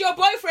 where's your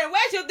boyfriend?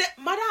 Where's your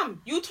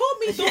madam? You told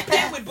me don't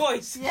play with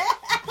boys.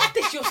 What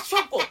is your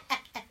struggle?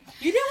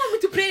 You didn't want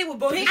me to play with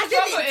boys. The I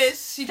trouble didn't.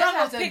 is, she does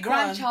have a pick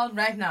grandchild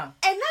right now.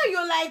 And now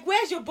you're like,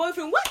 where's your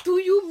boyfriend? What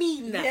do you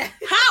mean? Yeah.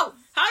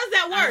 How does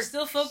that I'm work?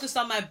 still focused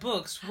on my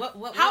books.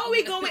 How are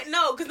we going?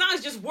 No, because now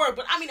it's just work.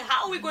 But I mean,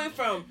 how are we going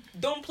from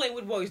don't play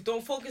with boys,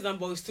 don't focus on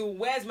boys to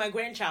where's my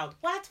grandchild?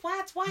 What?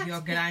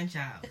 Your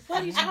grandchild.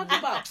 What are you talking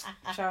about?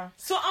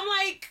 So I'm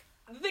like,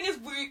 the thing is,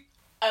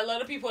 a lot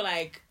of people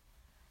like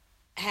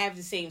have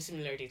the same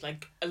similarities.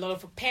 Like a lot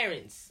of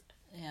parents,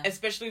 Yeah.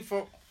 especially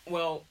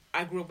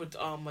I grew up with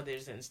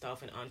mothers and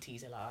stuff and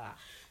aunties and blah.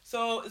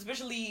 So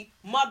especially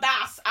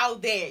mothers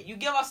out there, you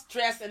give us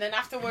stress and then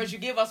afterwards you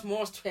give us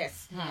more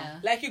stress. Yeah.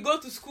 Like you go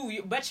to school,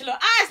 you bachelor,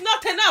 it's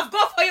not enough.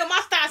 Go for your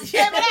masters.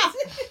 Give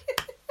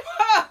it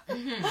up.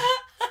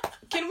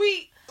 Can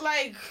we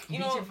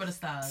Reaching for the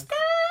stars.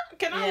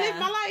 Can I Yeah. live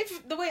my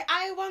life the way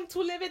I want to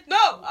live it? No.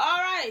 All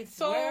right.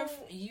 So Were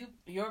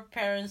your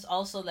parents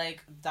also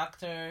like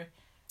doctor,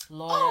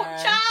 lawyer? oh,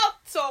 child.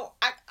 So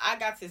I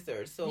got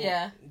sisters. So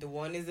Yeah. the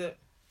one is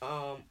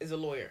a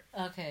lawyer.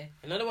 Okay.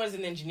 Another one is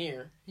an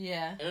engineer.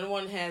 Yeah. Another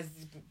one has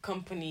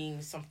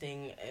company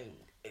something and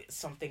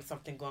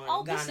something going on All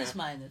in Ghana. business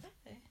minded.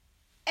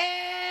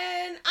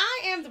 And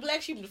I am the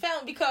black sheep of the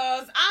family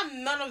because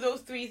I'm none of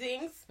those three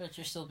things. But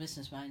you're still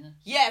business minded.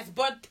 Yes,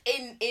 but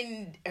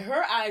in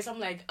her eyes, I'm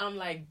like, I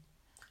won't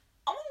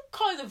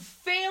call it a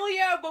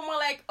failure, but more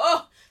like,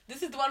 oh,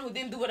 this is the one who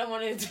didn't do what I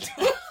wanted to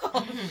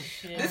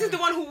do. This is the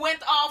one who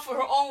went off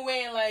her own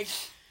way and like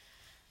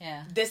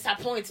Yeah.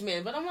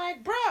 disappointment. But I'm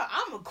like, bruh,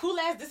 I'm a cool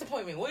ass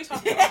disappointment. What are you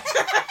talking about?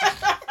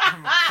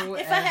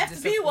 If I have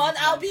to be one,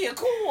 I'll be a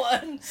cool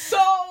one. So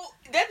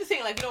that's the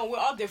thing, like, we're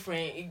all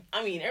different.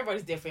 I mean,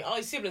 everybody's different. All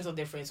your siblings are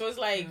different. So it's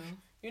like,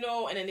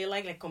 and then they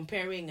like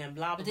comparing and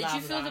blah, blah, But blah, did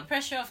you feel blah. the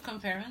pressure of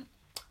comparing?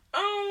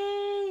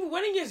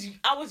 When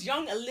I was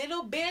young a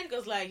little bit,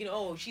 because like,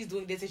 she's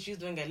doing this and she's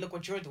doing that. Look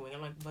what you're doing.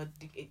 I'm like, but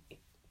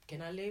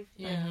can I live?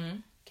 Yeah.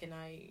 can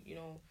I,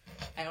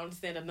 I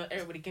understand that not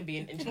everybody can be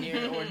an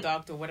engineer or a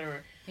doctor or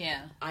whatever.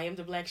 Yeah. I am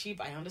the black sheep.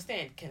 I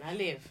understand. Can I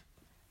live?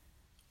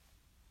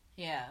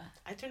 Yeah.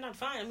 I turned out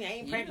fine. I mean, I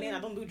ain't pregnant. I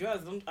don't do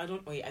drugs. I do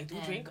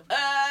drink. And-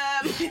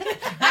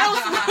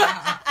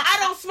 I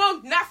don't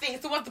smoke nothing.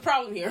 So what's the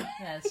problem here?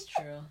 That's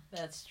true.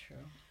 That's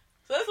true.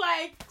 So it's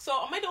like, so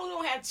am I the only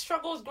one who had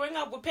struggles growing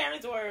up with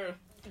parents or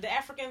the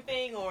African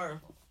thing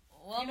or?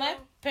 Well, my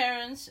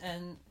parents,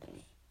 and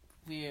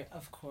we're,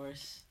 of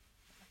course,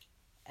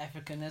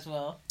 African as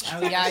well.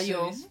 Oh, yeah,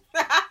 yo.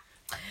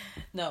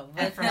 No,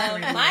 but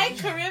my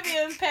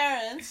Caribbean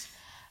parents,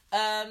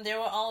 they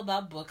were all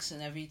about books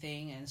and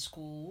everything and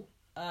school.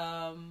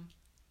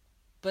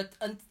 But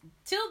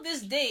until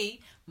this day,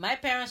 my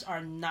parents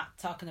are not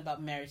talking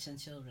about marriage and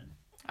children.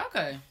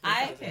 Okay.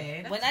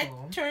 When I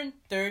turned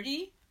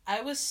 30, I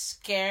was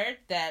scared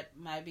that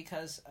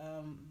because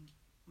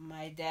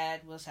my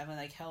dad was having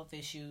like health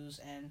issues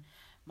and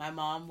my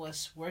mom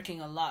was working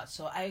a lot,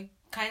 so I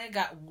kind of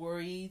got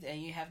worried, and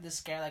you have this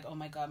scare like, oh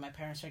my god, my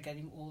parents are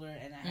getting older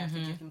and I have to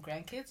give them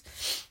grandkids.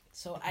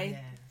 So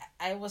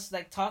I was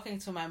like talking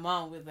to my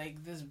mom with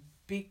like this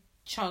big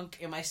chunk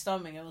in my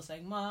stomach. I was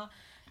like, Ma,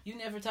 you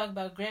never talk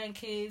about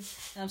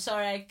grandkids. I'm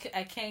sorry,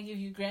 I can't give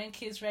you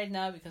grandkids right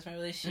now because my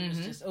relationship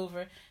is just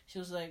over. She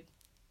was like,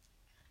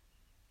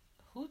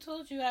 who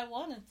told you I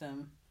wanted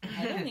them?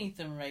 I don't need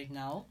them right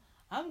now.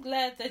 I'm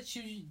glad that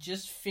you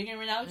just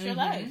figuring out your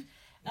life.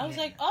 I was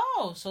like,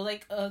 oh, so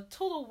like a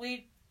total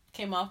weight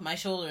came off my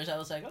shoulders. I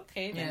was like,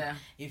 okay, then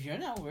if you're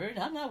not worried,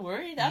 I'm not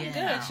worried. I'm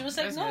good. She was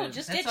like, no,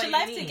 just get your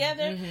life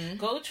together.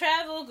 Go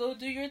travel, go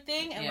do your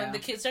thing. And when the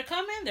kids are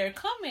coming, they're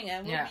coming.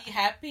 And we'll be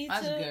happy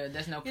That's good.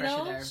 There's no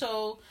pressure there.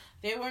 So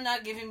they were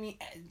not giving me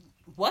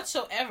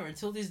whatsoever,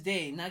 until this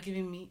day, not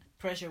giving me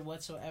pressure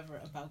whatsoever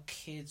about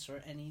kids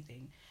or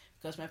anything.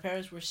 Because my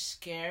parents were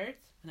scared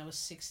when I was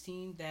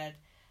 16 that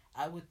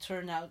I would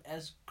turn out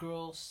as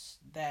girls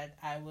that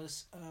I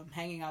was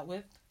hanging out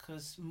with,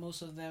 because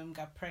most of them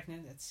got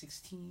pregnant at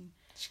 16.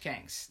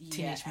 Skanks.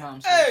 Teenage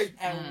moms. Hey!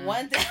 And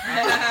one day...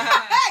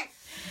 Hey!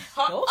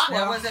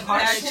 That was a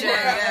bad shit.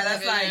 Yeah,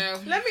 that's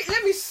like...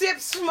 Let me sip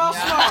small.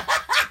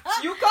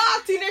 You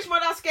call teenage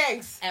mother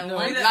skanks. And No,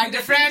 one like the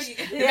friends,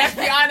 let's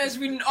be honest,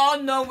 we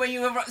all know when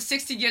you were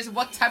 60 years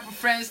what type of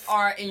friends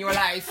are in your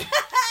life.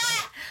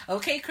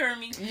 Okay,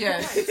 Kermie.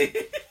 Yes.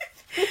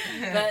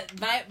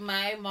 But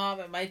my mom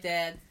and my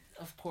dad,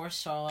 of course,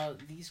 saw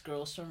these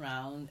girls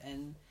around,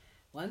 and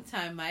one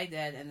time my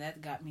dad, and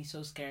that got me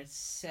so scared,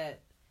 said,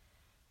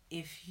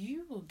 if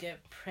you will get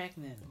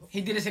pregnant...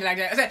 He didn't say like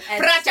that. I said, at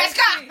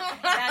Francesca! 16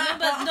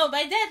 yeah, no,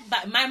 my dad,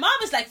 but my mom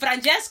is like,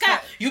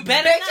 Francesca, you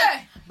better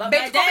not. But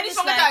my dad is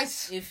like,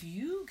 if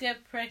you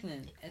get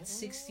pregnant at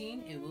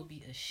 16, it will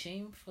be a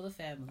shame for the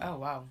family. Oh,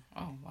 wow.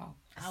 Oh, wow.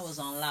 I was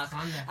on lock.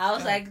 I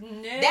was like,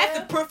 no. That's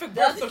the perfect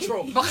birth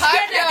control. Begrijp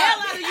Scared the hell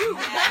je? out of you.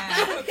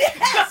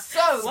 Yes.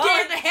 Zo.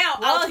 Scared the hell out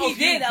Well, of he you.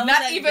 did. I was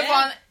Not like, even Dad,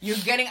 van, you're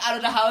getting out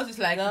of the house. It's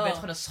like, No. je bent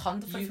gewoon een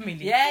schande voor de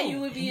familie. Yeah, you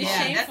would be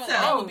ashamed that's for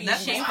that. Would be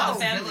that's ashamed for the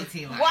family.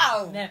 responsibility. Like.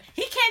 Wow. No,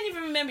 he can't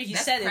even remember he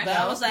That's said it, but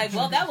I was pressure. like,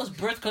 well, that was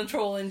birth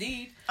control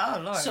indeed. Oh,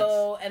 Lord.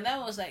 So, and that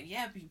was like,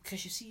 yeah,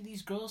 because you see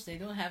these girls, they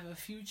don't have a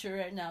future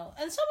right now.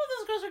 And some of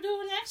those girls are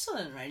doing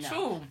excellent right now.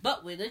 True.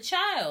 But with a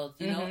child,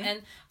 you know.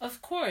 And,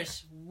 of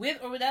course, with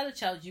or without a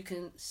child, you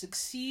can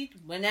succeed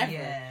whenever.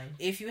 Yeah.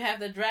 If you have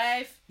the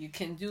drive, you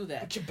can do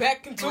that. Put your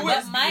back into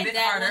But it. my a bit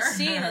dad was harder.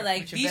 seeing it,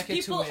 like, Put your these back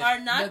into people it. are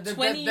not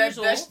 20 years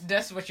old.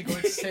 That's what you're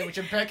going to say. With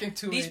your back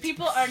into These it.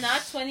 people are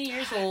not 20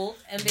 years old,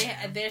 and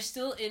they're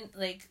still in,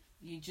 like,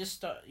 you're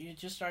just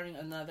starting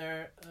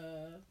another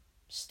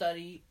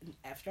study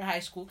after high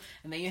school,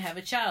 and then you have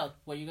a child.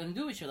 What are you gonna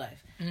do with your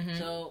life?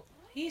 So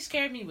he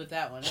scared me with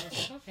that one. I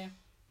was like, okay,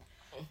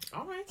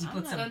 All right. He I'm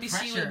put not some gonna be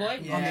pressure. seen with a boy.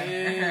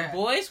 Yeah. No,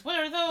 boys, what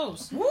are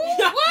those? What?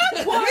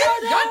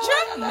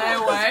 Gotcha?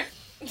 No way.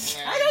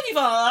 I don't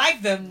even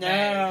like them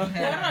now.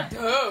 What are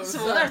those?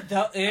 So what are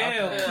those?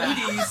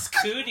 Ew,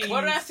 cooties.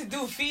 What do I have to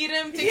do? Feed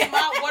him? Take him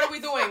out? What are we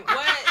doing?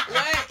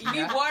 What? You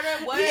need water?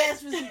 What?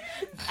 Yes,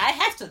 I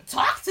have to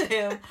talk to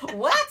him.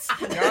 What?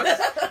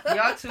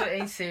 Y'all two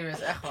ain't serious.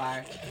 Echt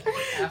waar.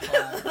 Echt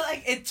waar.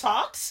 Like, it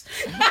talks?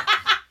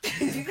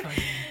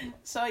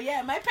 So,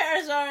 yeah, my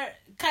parents are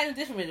kind of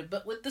different with it.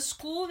 But with the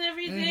school and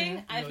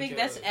everything, I think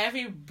that's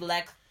every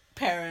black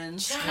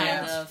parent's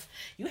kind of,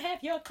 you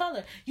have your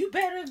color. You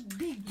better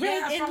be great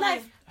in probably.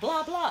 life.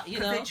 Blah, blah, you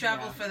know? They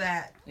traveled for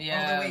that all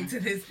Yeah. the way to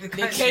this. They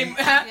country. came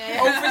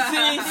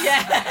overseas.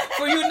 Yeah.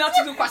 For you not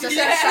to do kwasa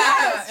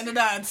Yes.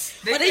 inderdaad.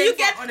 They But then came you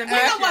get, for when an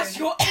I was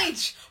American. your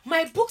age,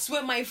 my books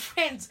were my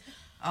friends.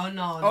 Oh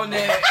no. Oh nee,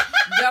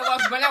 that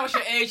was when I was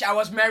your age. I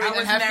was married I and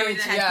was had married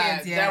kids. and had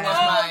kids, yeah. That was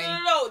Oh, mine.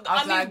 no. I I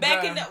was mean, like,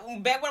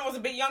 back when I was a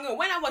bit younger,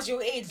 when I was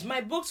your age,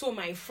 my books were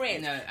my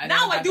friends. No, I Now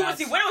never I had do that.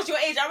 see. When I was your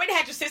age, I already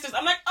had your sisters.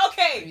 I'm like,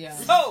 okay, Yeah.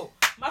 so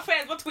my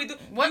friends, what do we do?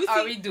 What do you are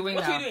think- we doing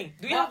What now? are we doing?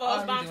 Do you What have a are we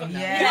husband? doing For, now?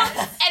 Yeah. you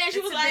know? And then she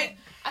It's was a like, bit-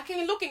 I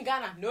can look in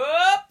Ghana.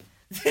 Nope.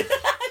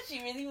 She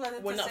really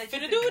wanted We're to not say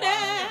finna she do did-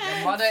 that.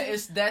 Your mother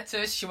is that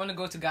she want to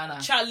go to Ghana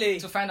Charlie.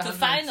 to find a To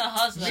husband. find a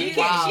husband. She,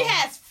 Wow. she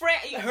has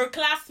her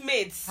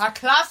classmates Her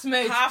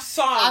classmates have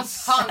sons. and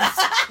sons.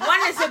 One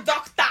is a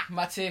doctor.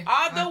 Matty.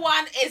 Other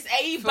one is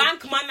a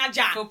bank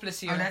manager. Full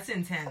place Oh, here. that's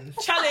intense.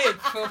 Charlie.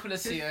 Full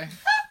place here.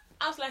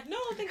 I was like, no,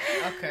 thank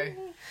you. Okay.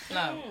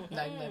 No,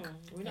 like look.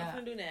 We're not Yeah.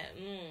 gonna do that.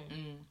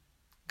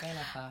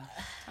 Ghana car.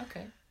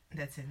 Okay.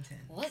 That's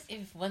intense. What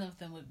if one of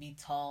them would be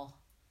tall?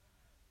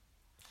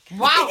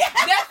 Wow. That's it.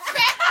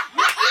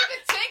 You're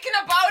even thinking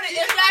about it.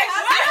 It's like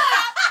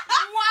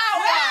wow.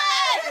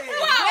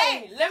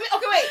 Wow. Let me.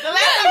 Okay, wait. The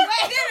last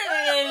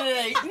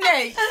time.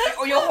 Nay.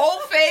 Or your whole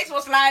face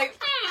was like.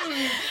 That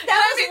let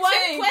was me one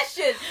think.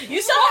 question.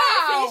 You saw Wow.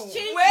 her face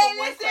change. Wait, for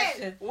one listen.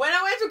 question. When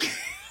I went to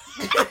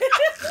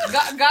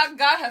God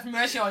have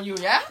mercy on you,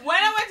 yeah? when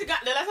I went to Ghana,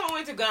 the last time I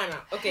went to Ghana,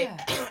 okay,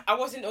 Yeah. I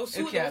was in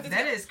Osu. Okay, There was this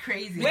That is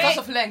crazy. Because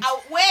of length.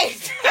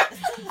 Wait.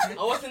 I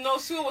was in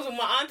Osu. I was with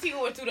my auntie.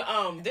 We went to the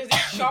there's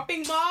this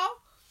shopping mall.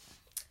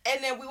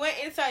 And then we went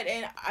inside,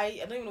 and I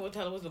don't even know what the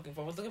hell I was looking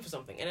for. I was looking for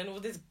something. And then there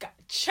was this guy.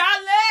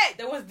 Charlie!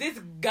 There was this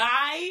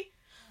guy.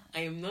 I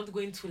am not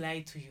going to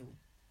lie to you.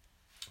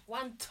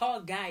 One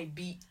tall guy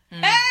be.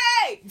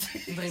 Hey! So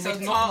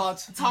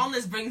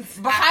tallness brings.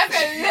 Begrijp je?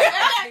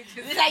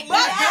 It's like, But,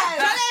 yes.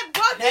 Charlie,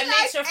 body That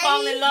makes her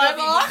fall in love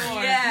even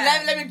more.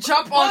 Yeah. Let me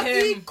jump on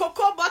Body, him.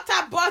 cocoa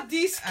butter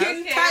body,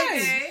 skin Okay,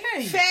 tight.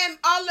 okay. Femme,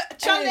 all.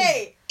 Charlie!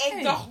 Hey.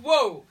 And the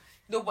whoa.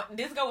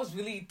 This guy was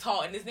really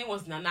tall, and his name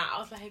was Nana. I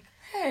was like,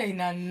 Hey,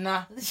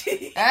 Nana.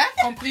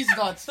 Comprise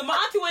dat. so my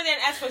auntie went there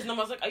and asked for his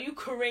number. I was like, are you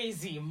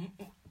crazy?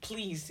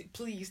 Please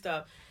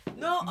stop.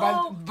 No, But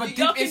y'all deep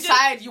can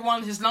inside, you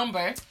want his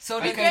number. So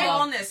the Okay.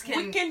 tallness we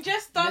can. can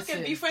just talk Listen.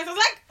 and be friends. I was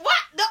like,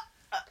 what? No,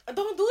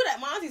 don't do that.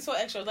 My auntie's so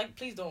extra. I was like,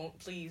 please don't.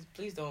 Please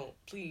don't.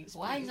 Please.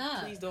 Why please,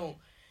 not? Please don't.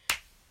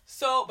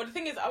 So, but the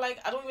thing is, I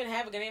don't even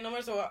have a Ghanaian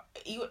number, so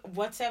even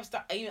WhatsApp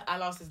stuff. I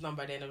lost his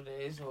number at the end of the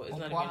day, so it's not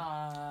even.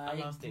 Why?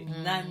 lost it.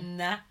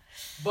 Nana.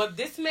 But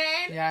this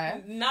man, Yeah.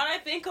 now that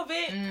I think of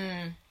it,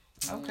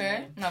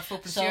 Okay. Nou, veel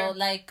So, plezier.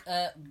 like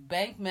a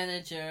bank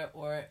manager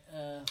or.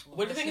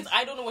 but the thing is,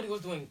 I don't know what he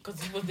was doing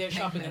because he was there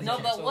shopping. and No,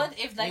 shit, but so. what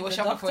if like He was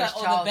the shopping for doctor his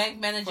or the child, bank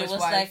manager for his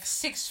was wife. like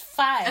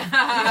 6'5"?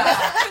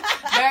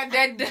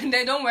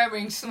 They don't wear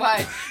rings.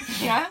 Why?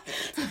 Ja?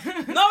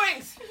 No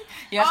rings.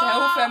 Ja, zijn heel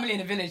veel family in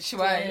the village.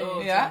 Why?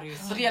 Oh, Ja? sorry.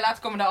 3 jaar later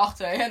komen we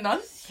daarachter. En dan?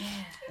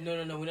 No,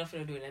 we're not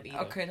gonna do that either.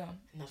 Oké dan.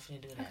 Not gonna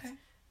do that. Okay.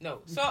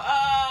 No. So,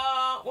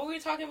 what were we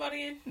talking about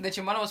again? That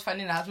your mother was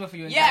finding a husband for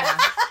you. in Yeah. Ghana.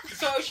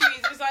 So she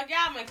was like,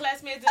 yeah, my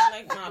classmates. I'm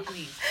like, nah,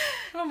 please.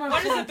 Oh my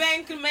One is a God.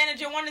 bank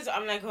manager. One is.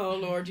 I'm like, oh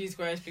Lord Jesus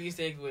Christ, please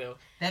take will.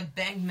 That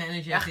bank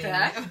manager Echt, thing.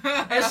 hè?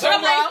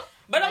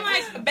 But I'm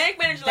like, bank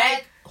manager, That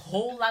like,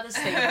 whole lot of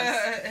savings.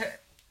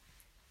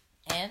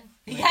 And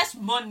he has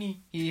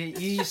money.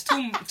 He is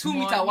 2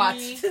 meter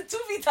watts. 2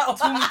 feet tall.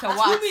 2 meter 2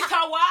 watts.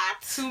 meter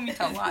what? 2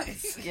 meter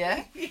watts.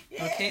 Ja?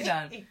 Oké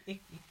dan.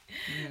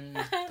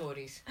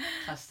 Stories.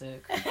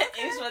 Gastuk.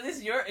 Is what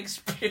is your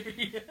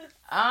experience?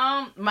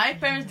 My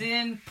parents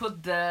didn't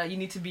put the you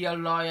need to be a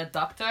lawyer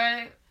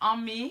doctor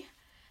on me.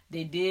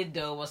 They did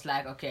though was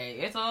like, okay,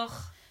 je toch?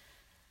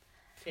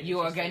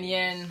 You are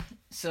Ghanaian,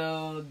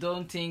 so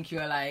don't think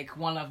you're like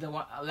one of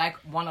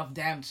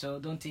them. So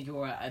don't think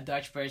you're a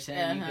Dutch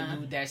person. You can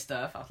do their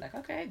stuff. I was like,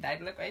 okay,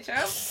 duidelijk, weet je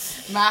wel.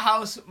 My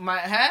house,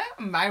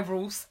 my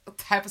rules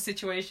type of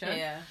situation.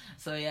 Yeah.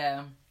 So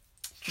yeah,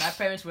 my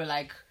parents were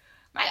like,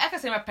 I can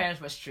say my parents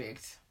were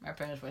strict. My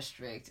parents were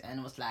strict and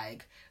it was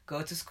like,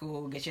 go to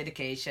school, get your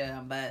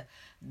education. But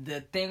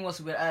the thing was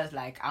with us,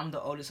 like, I'm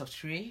the oldest of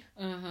 3.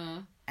 Mm-hmm.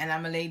 And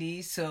I'm a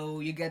lady, so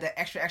you get the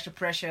extra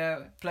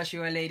pressure. Plus,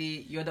 you're a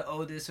lady, you're the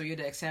oldest, so you're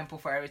the example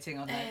for everything.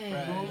 I'm like,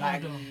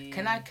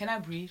 Hey. like, can I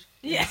breathe?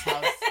 in Yeah. this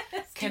house?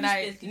 Can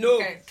I? No.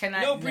 Can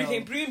I? No,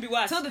 breathing, be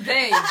what? Till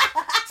today,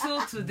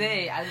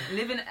 I'm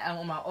living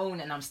on my own,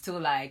 and I'm still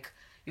like,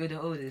 you're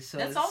the oldest. So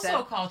That's also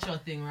a cultural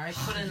thing, right?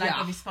 Putting like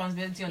Yeah. a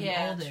responsibility on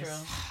Yeah, the oldest.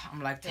 true.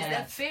 I'm like, Is tired.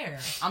 that fair?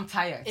 I'm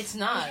tired. It's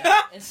not.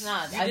 It's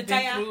not. You I've get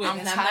been tired? through it, I'm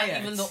and I'm not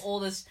tired. even the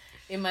oldest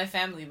in my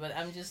family, but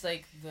I'm just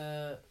like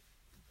the.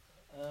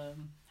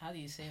 How do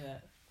you say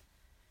that?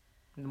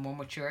 The more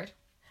matured.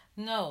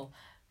 No,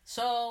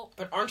 so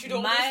But aren't you the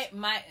my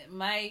oldest?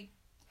 my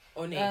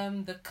Oh,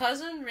 no. the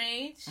cousin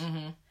range.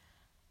 Mm-hmm.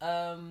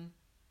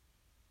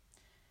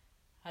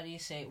 How do you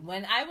say?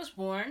 When I was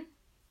born,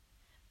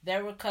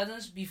 there were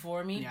cousins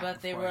before me, Yeah, but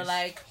of they were course.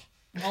 like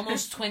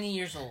almost 20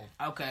 years old.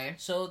 Okay.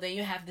 So then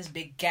you have this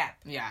big gap,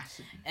 Yeah.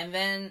 and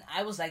then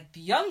I was like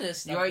the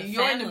youngest. You're of the in the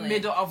family.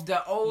 middle of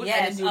the old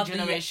Yes, and the new of the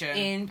generation.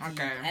 indeed.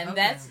 Okay. And Okay.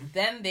 that's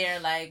then they're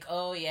like,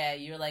 oh yeah,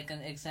 you're like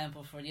an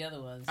example for the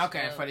other ones.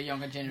 Okay, So for the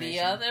younger generation. the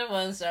other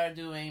ones are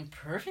doing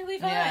perfectly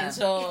fine. Yeah.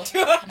 So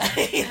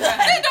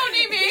They don't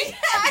need me.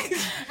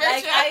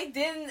 like I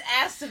didn't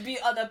ask to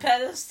be on a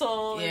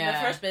pedestal in the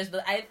Yeah. first place,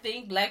 but I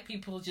think black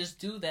people just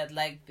do that.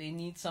 Like they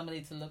need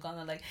somebody to look on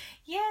and like,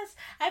 yes,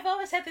 I've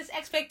always had this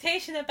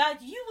expectation about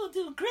you will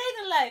do great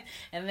in life,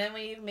 and then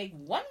when you make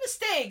one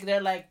mistake, they're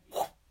like,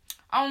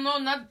 Oh no,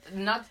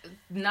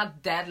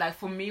 not that. Like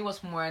for me, it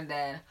was more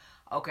that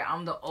okay,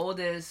 I'm the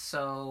oldest,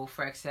 so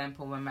for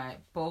example, when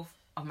both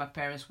of my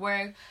parents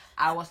work,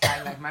 I was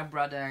like my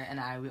brother and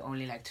I were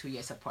only like 2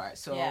 years apart.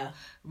 So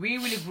we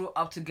really grew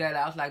up together.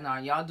 I was like, no,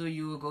 y'all do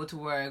you, go to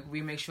work,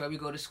 we make sure we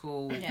go to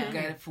school,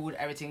 get food,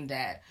 everything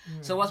that.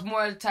 So it was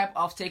more the type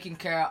of taking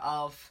care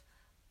of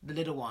the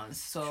little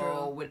ones.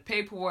 So with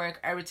paperwork,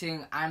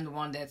 everything, I'm the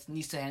one that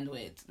needs to handle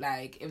it.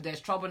 Like if there's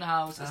trouble in the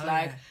house, it's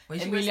like when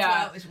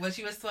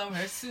she was 12,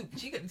 her soup,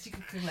 she could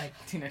cook like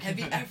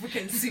heavy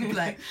African soup.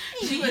 Like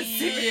she was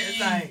serious.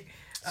 Like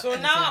so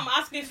now I'm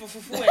asking for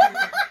fufu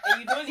and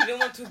you don't even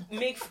want to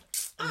make.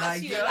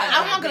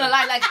 I'm not gonna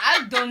lie, like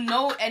I don't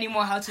know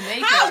anymore how to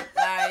make it.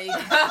 Like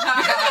because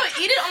I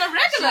don't eat it on a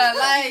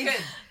regular.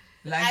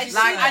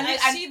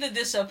 I see the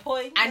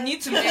disappointment. I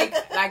need to make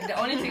like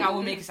the only thing I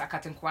will make is a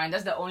cut and quine.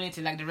 That's the only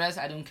thing. Like the rest,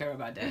 I don't care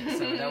about that.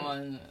 So that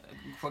one,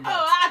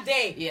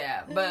 forget.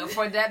 Yeah, but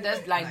for that,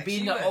 that's like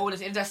being the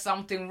oldest. If there's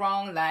something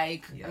wrong,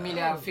 like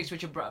Amelia, fix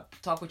with your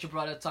talk with your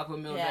brother, talk with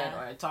Mildred,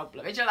 or talk.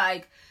 But you're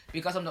like,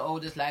 because I'm the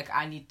oldest, like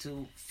I need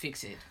to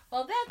fix it.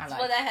 Well, that's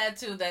what I had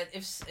too. That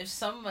if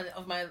someone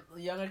of my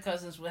younger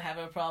cousins would have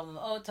a problem,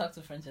 talk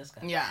to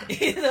Francesca. Yeah,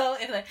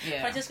 it's like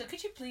Francesca,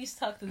 could you please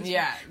talk to this?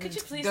 Yeah, one? Could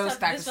you please talk to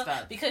this one?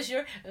 Because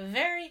you're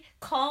very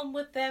calm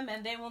with them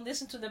and they won't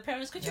listen to their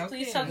parents. Could you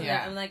please talk to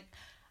them? I'm like,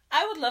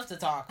 I would love to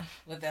talk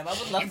with them. I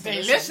would love to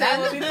listen. That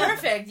would be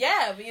perfect.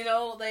 Yeah, but,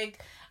 like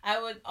I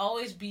would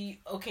always be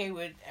okay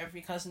with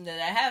every cousin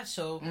that I have.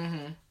 So,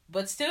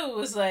 but still, it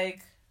was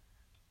like,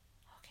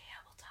 okay,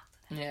 I will talk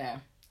to them. Yeah.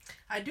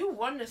 I do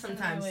wonder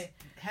sometimes,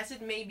 has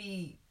it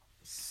maybe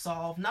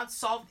not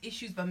solved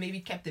issues, but maybe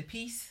kept the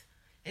peace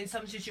in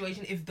some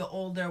situation if the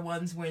older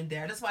ones weren't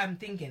there? That's why I'm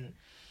thinking.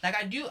 Like,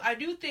 I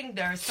do think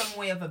there's some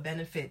way of a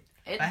benefit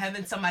by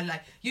having somebody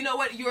like, you know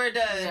what, you're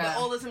the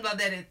oldest and blah,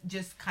 that it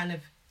just kind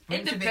of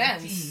brings a bit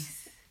of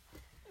peace.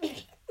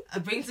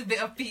 It brings a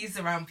bit of peace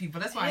around people.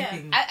 That's why I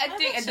think. I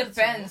think it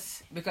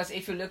depends, because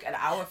if you look at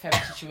our family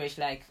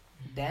situation, like,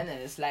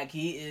 Dennis, like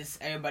he is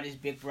everybody's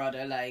big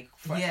brother. Like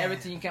for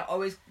everything, you can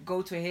always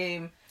go to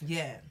him.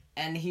 Yeah,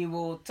 and he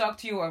will talk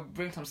to you or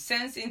bring some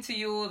sense into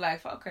you.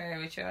 Like, okay,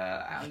 Richard,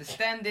 I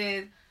understand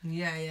it.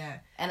 Yeah.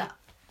 And I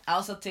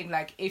also think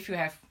like if you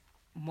have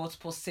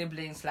multiple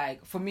siblings,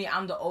 like for me,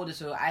 I'm the oldest,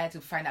 so I had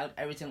to find out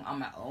everything on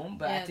my own.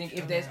 But I think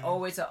if there's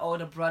always an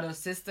older brother or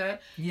sister,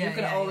 you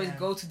can always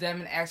go to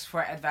them and ask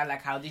for advice.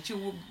 Like, how did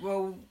you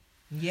grow?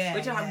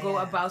 Go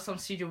about some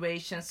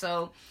situation.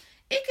 So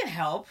it can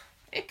help.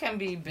 It can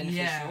be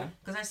beneficial. Yeah,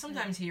 because I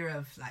sometimes hear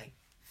of like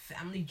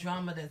family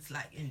drama that's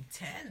like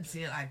intense.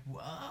 You're like,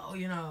 whoa,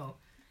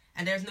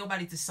 and there's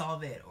nobody to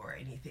solve it or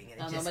anything, and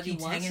it just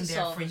keeps hanging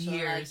there for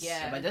years.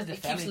 But that's the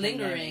family keeps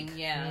lingering. Dynamic.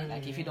 Yeah,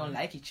 like if you don't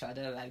like each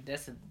other, like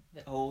that's a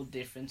whole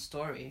different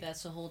story.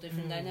 That's a whole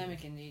different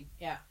dynamic, indeed.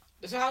 Yeah.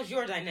 So how's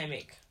your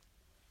dynamic?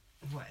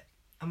 What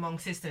among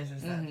sisters and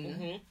stuff?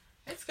 Mm-hmm.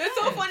 It's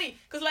so funny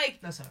because like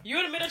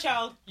you're the middle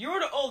child, you're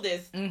the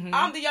oldest,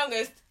 I'm the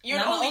youngest, you're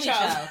the only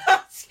child.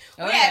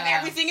 We have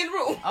everything in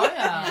room.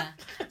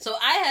 So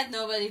I had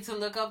nobody to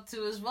look up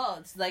to as well.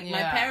 It's like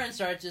my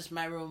parents are just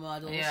my role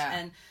models,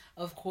 and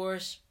of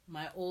course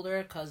my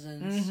older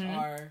cousins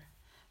are,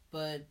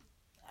 but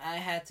I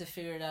had to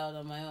figure it out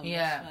on my own.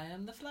 That's why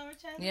I'm the flower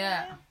child.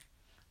 Yeah,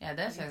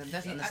 that's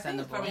understandable. I think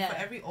it's probably for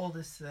every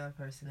oldest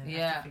person, and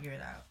have to figure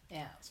it out.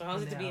 Yeah. So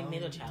how's it to be a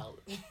middle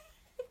child?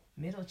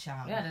 Middle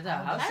child. Yeah,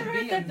 I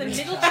heard that the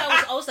middle child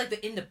was always like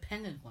the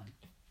independent one.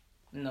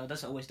 No,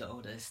 that's always the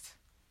oldest.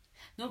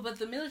 No, but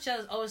the middle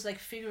child is always like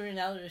figuring it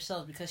out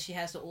herself because she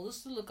has the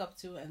oldest to look up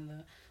to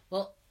and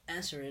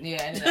answer it.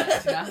 Yeah,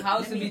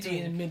 how's it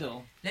between in the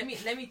middle? Let me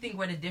think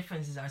where the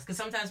differences are, because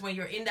sometimes when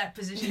you're in that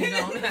position,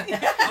 reflect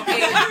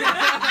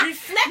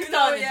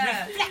on it.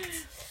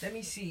 Reflect. Let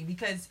me see,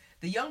 because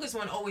the youngest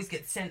one always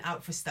gets sent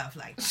out for stuff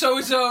like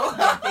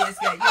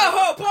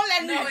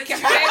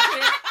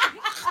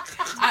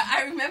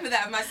I remember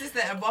that my sister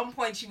at one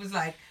point, she was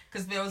like,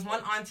 because there was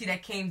one auntie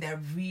that came that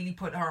really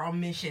put her on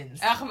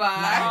missions.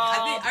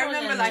 I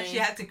remember like she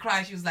had to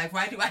cry. She was like,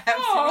 why do I have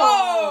to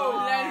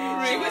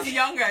she was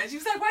younger. She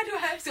was like, why do I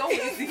have to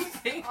always these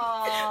things?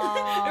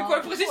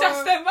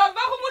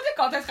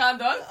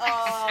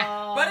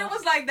 But it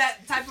was like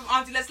that type of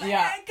auntie that's like,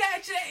 I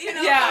catch it,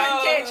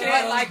 catch it.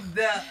 But like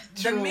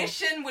the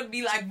mission would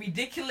be like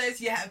ridiculous.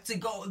 You have to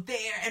go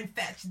there and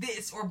fetch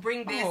this or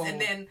bring this,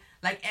 and then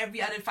like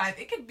every other 5,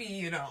 it could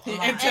be, a lot.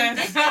 And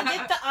did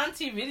the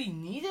auntie really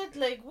need it?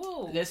 Like,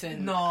 whoa.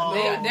 Listen, no,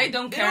 they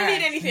don't care. They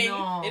don't need anything.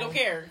 No. They don't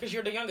care because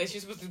you're the youngest.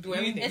 You're supposed to do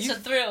everything. It's a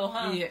thrill,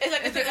 huh? Yeah.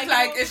 It's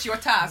like it's your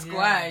task. Yeah.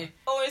 Why?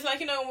 Oh, it's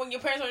like when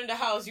your parents are in the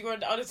house, you go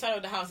on the other side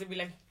of the house. They'd be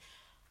like,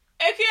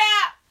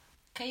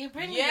 can you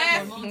bring me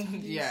the remote?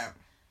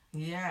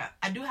 Yeah,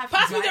 I do have to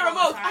pass me the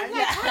remote. I'm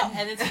like,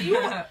 and it's you.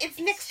 It's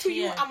next to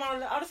you. I'm on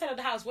the other side of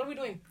the house. What are we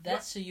doing?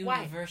 That's a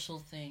universal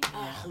thing.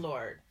 Oh,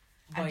 Lord.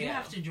 I do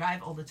have to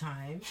drive all the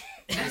time.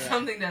 That's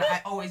something that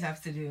I always have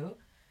to do.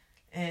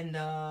 And,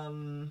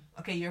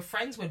 okay, you're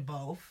friends with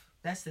both.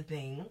 That's the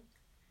thing.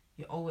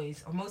 you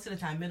always, or most of the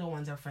time, middle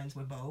ones are friends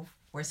with both.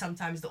 Where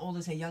sometimes the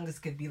oldest and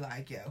youngest could be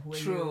like, yeah, who are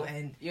you?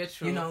 And you're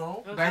true. you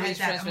know, But I he's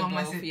had friends with among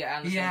both. myself. Yeah, I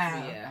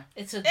understand. Yeah.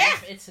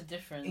 It's a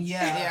difference.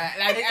 Yeah,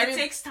 Like it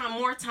takes time,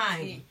 more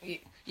time.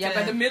 Yeah,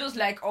 but the middle's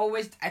like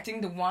always. I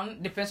think the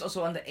one depends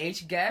also on the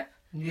age gap.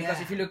 Because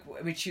if you look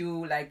with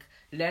you, like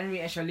Lenry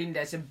and Charlene,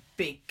 there's a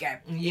big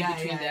gap in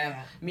between them.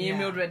 Me and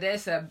Mildred,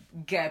 there's a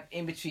gap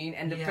in between,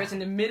 and the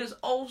person in the middle is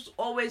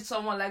always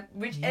someone like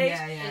which age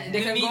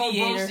they can go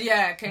both.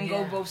 Yeah, can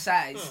go both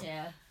sides.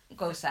 Yeah,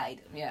 go side.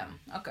 Yeah.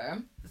 Okay.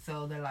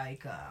 So they're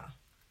like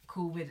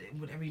cool with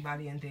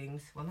everybody and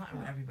things. Well, not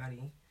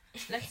everybody.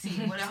 Let's see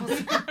what else.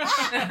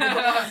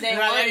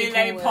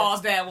 Let me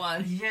pause that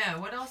one. Yeah,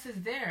 what else is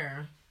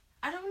there?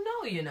 I don't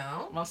know. You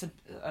know,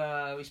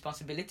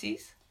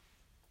 responsibilities.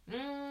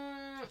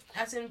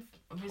 As in,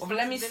 Well,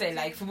 let me say,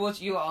 like, for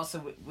both you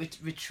also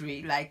with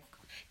Tree, like,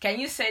 can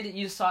you say that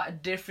you saw a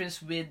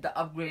difference with the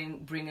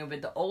upbringing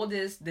with the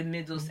oldest, the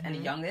middles, and the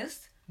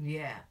youngest?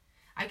 Yeah,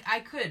 I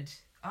could.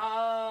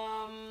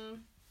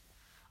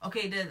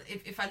 Okay,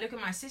 if I look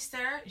at my sister,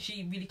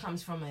 she really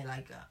comes from a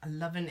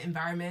loving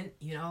environment,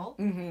 you know?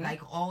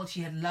 Like,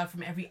 she had love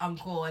from every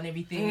uncle and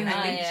everything. And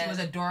I think she was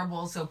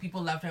adorable, so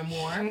people loved her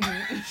more.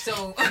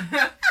 So,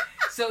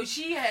 so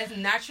she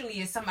naturally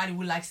is somebody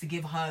who likes to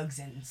give hugs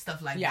and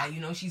stuff like that. You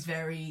know, she's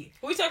very...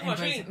 Who are we talking about?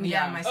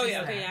 Yeah, my sister. Oh,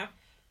 yeah, okay, yeah.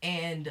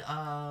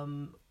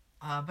 And,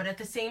 but at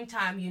the same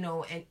time, you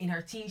know, in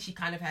her teens, she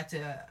kind of had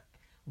to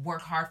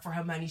work hard for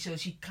her money, so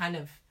she kind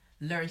of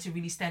learn to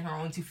really stand her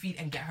own 2 feet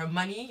and get her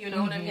money, you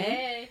know what I mean?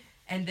 Hey.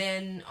 And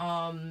then,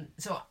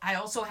 so I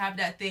also have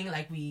that thing,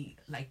 like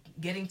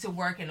getting to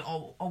work and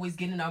always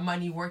getting our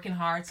money, working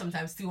hard,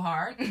 sometimes too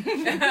hard.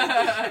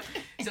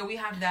 So we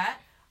have that.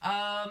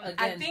 Again,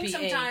 I think PA.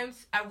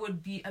 sometimes I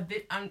would be a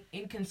bit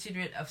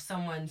inconsiderate of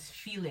someone's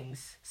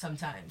feelings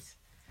sometimes.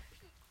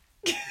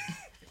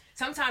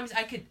 Sometimes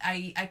I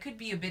could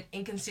be a bit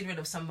inconsiderate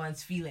of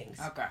someone's feelings.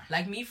 Okay.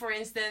 Like me, for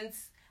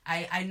instance,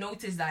 I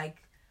noticed like,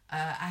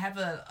 I have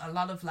a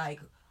lot of like,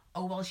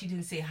 oh, well, she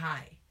didn't say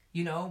hi,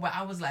 you know? But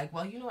I was like,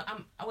 well, you know what?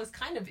 I was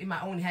kind of in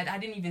my own head. I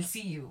didn't even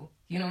see you.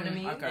 You know what I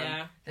mean? Okay.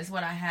 Yeah. That's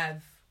what I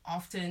have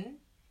often.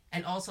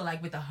 And also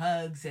like with the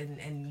hugs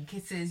and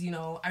kisses, you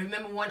know. I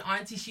remember one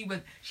auntie, she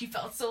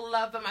felt so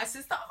loved by my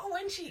sister. Oh,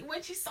 when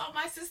she saw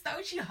my sister,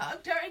 she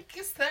hugged her and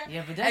kissed her.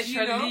 Yeah, but that's And,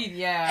 you know, Charlene,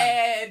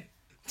 yeah. And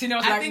Tina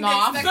was I like, think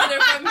nah. they expected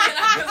her from me, and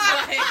I was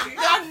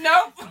like,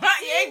 Nope.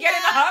 You ain't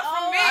getting a hug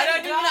from me. I don't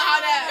even know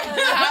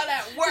how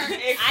that works.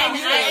 I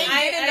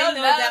know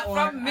that one.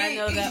 from me. I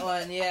know that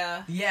one.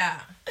 Yeah. Yeah.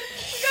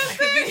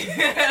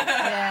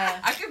 Yeah.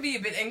 I could be a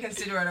bit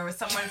inconsiderate, or with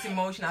someone's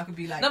emotion, I could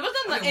be like, No, but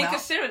then like okay, well,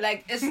 inconsiderate,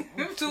 like it's two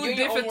You're in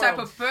your different own type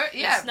world. of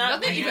Yeah, It's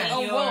not not even even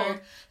a your- world.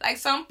 Like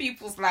some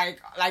people's like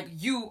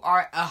you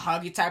are a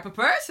huggy type of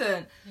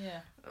person.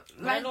 Yeah.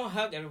 I don't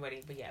hug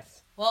everybody, but yes.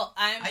 Well,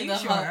 I'm Are you the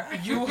sure?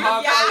 hug. You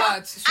hug Yeah. a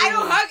lot. So I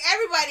don't hug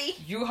everybody.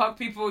 You hug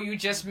people you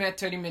just met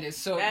 30 minutes,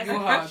 so That's you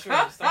not hug. true.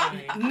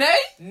 Sorry. Nee,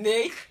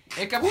 Nee.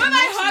 ik heb Who have I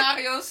genoeg hugged?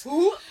 scenario's.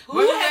 Who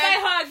When we have I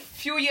went- hugged?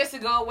 Few years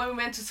ago when we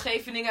went to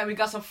Scheveningen and we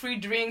got some free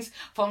drinks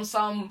from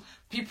some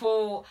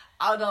people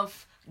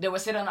they were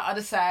sitting on the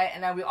other side,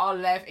 and then we all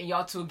left and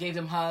y'all two gave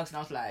them hugs, and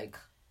I was like,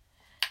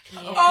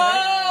 Yeah.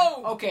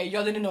 Oh! okay,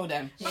 y'all didn't know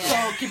them. Yeah.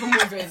 So keep it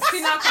moving.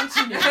 See, now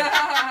continue.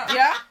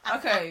 Yeah?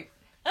 Okay.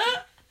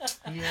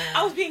 yeah.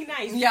 I was being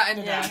nice. Ja,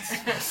 inderdaad.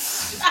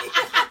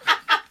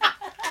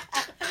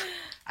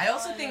 I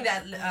also think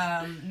that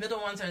middle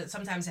ones are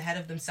sometimes ahead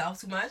of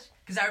themselves too much.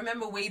 Because I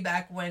remember way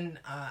back when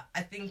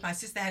I think my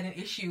sister had an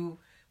issue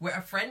where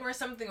a friend or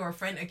something, or a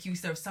friend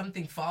accused her of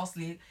something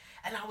falsely.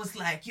 And I was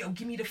like, yo,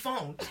 give me the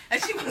phone.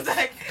 And she was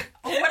like,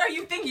 oh, what are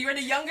you thinking? You're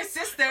the younger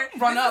sister.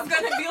 Run this up. is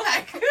going to be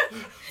like...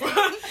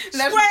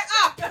 Square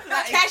up.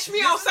 Catch me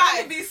This is outside.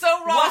 going to be so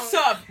wrong. What's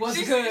up? What's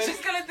she's, good?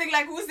 She's going to think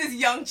like, who's this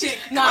young chick?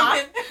 Nah,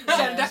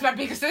 coming? that's my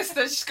bigger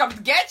sister. She's coming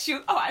to get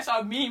you. Oh, I saw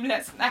a meme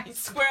last night.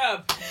 Square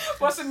up.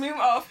 What's a meme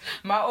of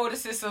my older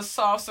sister's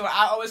soft, so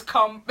I always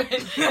come in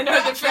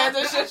her defense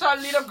and she's a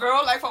little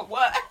girl, like for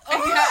what?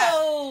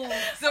 Oh.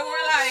 So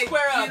we're like,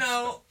 Square up. you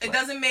know, it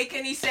doesn't make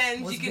any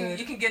sense. What's You can good?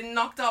 you can get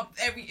knocked up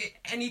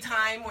any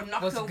time or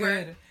knocked What's over.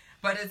 good?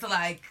 But it's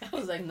like I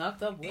was like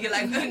knocked up. you're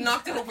like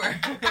knocked over.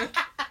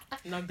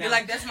 Knock down. You're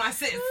like, that's my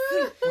sis.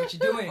 What you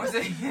doing? What's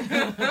it?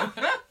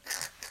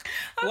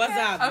 What's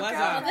up? What's Okay.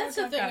 Well, up? that's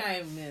the thing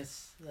I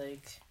miss.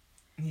 Like,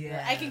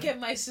 Yeah. I can get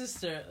my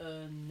sister.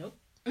 Nope.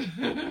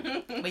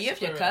 But you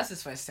have your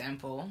cousins, for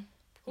example.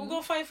 Who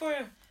gonna fight for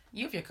you?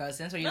 You have your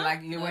cousins, or you No.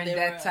 like you No, weren't they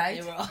that were- tight.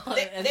 They were all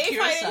They- at they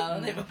Curacao.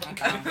 fighting. They were-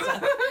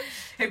 Okay.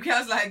 Hip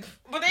Cal's like,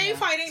 But they ain't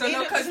fighting. so they no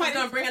just cousin's fighting.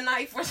 gonna bring a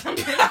knife or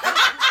something.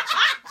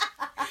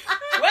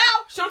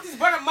 Well, Shanti's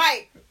brother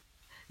might.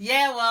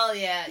 Yeah, well,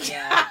 yeah.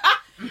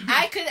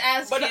 I could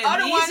ask But the him.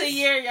 other He's ones- a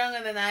year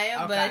younger than I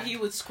am, but Okay. he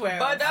would square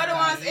But up. the other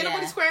ones, ain't Yeah.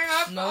 nobody squaring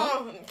up. No.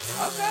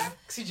 Oh. Okay.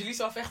 Ik zie jullie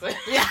zo vechten.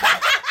 Yeah.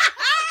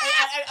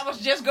 I was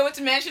just going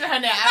to mention her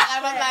name. I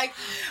was like,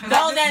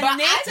 No, then but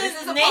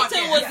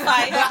Nathan would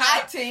fight. But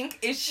I think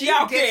if she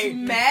gets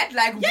mad,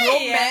 like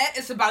real mad,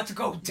 it's about to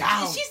go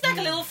down. She's like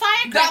a little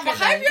firecracker.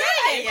 behind you?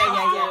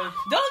 Yeah.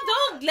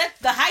 Don't let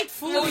the height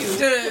fool you.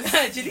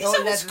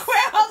 Julissa was square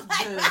up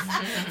like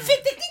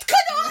Fit dit niet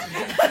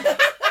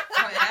kunnen.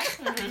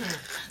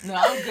 No,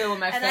 I'm good with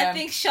my And fam. I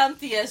think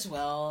Shanti as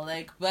well.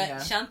 But Yeah.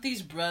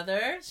 Shanti's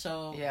brother,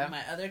 so Yeah.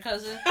 my other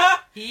cousin,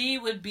 he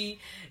would be.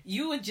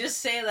 You would just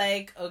say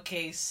like,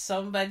 okay,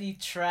 somebody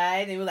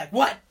tried. They were like,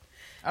 what?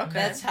 Okay.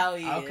 That's how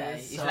he Okay.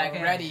 is. He's So like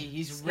ready.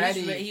 He's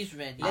ready. He's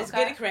ready. Let's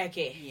get it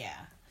cracking. Yeah.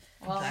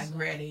 Like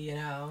ready, you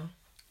know.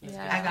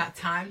 Yeah. I got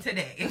time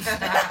today.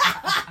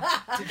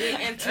 Today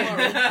and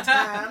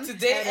tomorrow.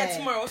 Today and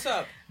tomorrow. What's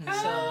up? So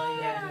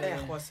yeah.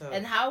 What's up?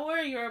 And how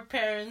were your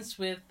parents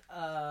with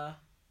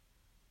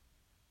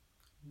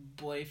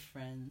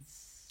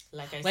boyfriends?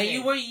 Like I When said,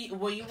 you were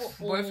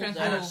Boyfriends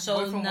older, who? so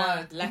Boyfriend now,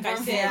 what? like I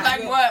said,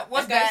 Like what?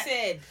 What's like that? I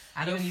said, I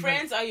your don't even-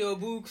 friends are your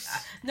books.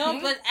 no,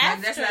 but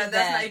after that's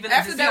not even a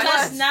After that, discussion.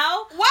 because what?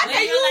 now What when are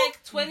you're you-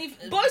 like 20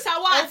 Boys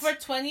are what? over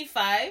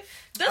 25.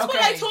 That's what Okay.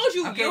 I told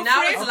you. Okay, Your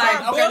now friends it's are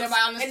like- okay, books, then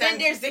I and then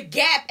understand. there's the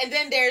gap, and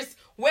then there's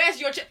where's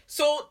your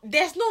so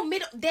there's no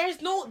middle.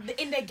 There's no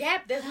in the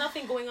gap. There's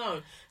nothing going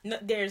on. No,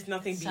 there's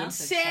nothing being Sounds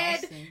said.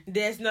 exhausting.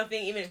 There's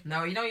nothing even.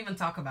 No, you don't even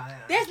talk about it.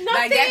 There's nothing.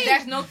 Like that,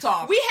 there's no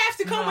talk. We have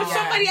to come with No.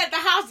 somebody at the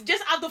house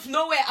just out of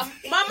nowhere.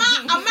 Mama,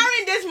 I'm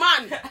marrying this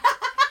man.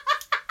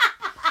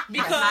 That's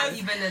Because not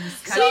even a we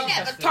discussion.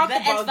 never talk The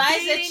about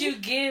advice that dating. you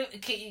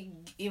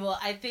give, well,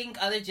 I think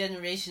other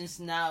generations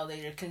now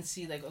later can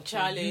see like, okay,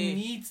 Charlie. you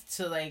need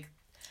to like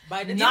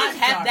By the not time-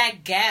 have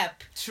that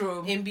gap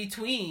True. in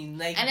between,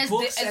 like And it's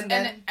books and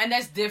then. and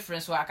that's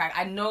different. So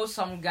I know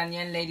some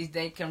Ghanaian ladies,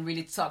 they can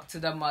really talk to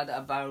their mother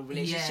about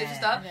relationship Yeah.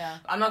 stuff. Yeah.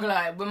 I'm not gonna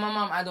lie, with my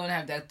mom, I don't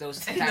have those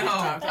kind No. of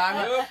talk. So I'm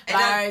Nope.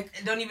 like,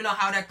 I don't even know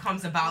how that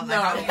comes about. No.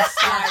 Like how you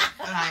start.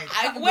 Like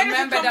I Where does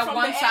it remember come that from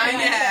one the time.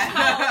 end? Yeah.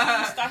 How are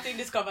you starting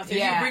this conversation?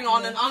 Yeah. you bring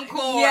on an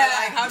uncle. Yeah. Or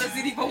like how does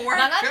it even work?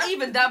 No, not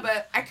even that,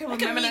 but I can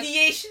Like a remember that.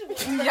 mediation,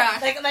 Yeah.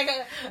 like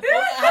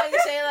how you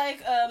say like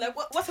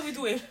What are we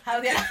doing? how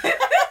they,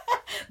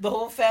 the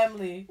whole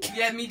family.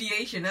 Yeah,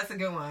 mediation. That's a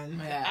good one.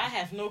 I Yeah.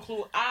 have no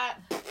clue.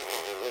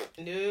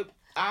 Nope.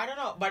 I don't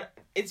know, but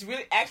it's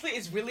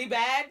really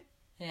bad.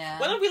 Yeah.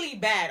 Well, not really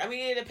bad. I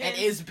mean, it depends.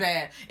 It is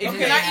bad. If Okay.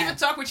 you cannot even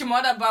talk with your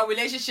mother about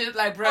relationships,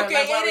 like, bro, Okay,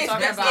 like what it we're is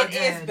talking bad. about.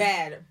 It is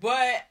bad.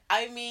 But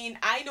I mean,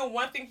 I know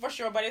one thing for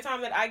sure. By the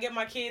time that I get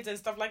my kids and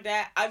stuff like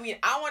that, I mean,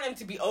 I want them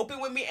to be open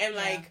with me and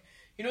like.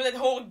 You know that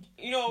whole,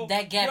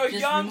 That gap, you're just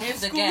young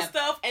remove the school gap.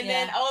 stuff, and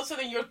Yeah. then all of a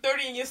sudden you're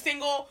 30 and you're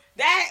single.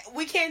 That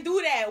we can't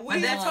do that. We But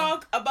need to then-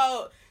 talk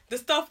about the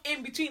stuff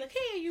in between. Like,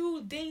 hey, are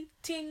you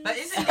dating? But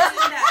isn't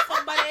that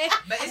somebody?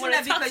 But I isn't wanna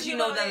that talk because to you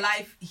know about the it.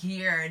 life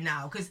here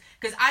now? Because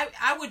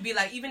I would be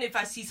like, even if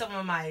I see some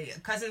of my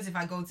cousins, if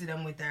I go to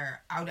them with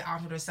their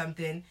outfit or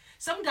something,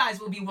 some guys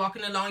will be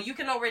walking along. You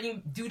can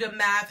already do the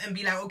math and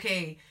be like,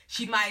 okay,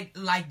 she might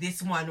like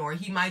this one, or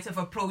he might have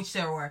approached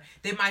her, or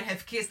they might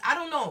have kissed. I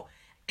don't know.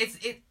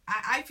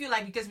 I feel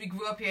like because we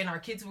grew up here and our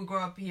kids will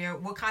grow up here,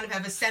 we'll kind of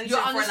have a sense You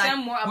for understand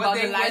like more what about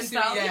they the went through.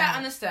 lifestyle. Yeah, I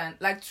understand.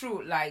 Like,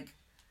 true. Like,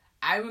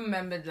 I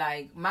remembered,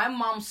 like, my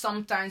mom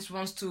sometimes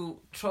wants to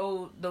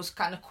throw those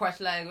kind of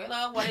questions, like,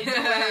 well, what are you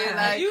doing? Are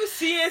Like, you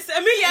serious?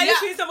 Amelia, are you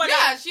seeing somebody?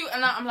 yeah,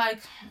 and I'm like,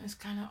 it's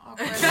kind of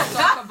awkward to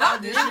talk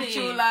about this with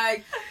you.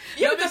 Like,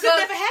 Yeah, no, because it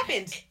never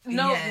happened.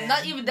 no, Yeah.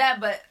 not even that,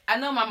 but I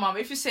know my mom.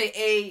 If you say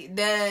A,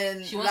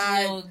 then She wants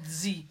like, to know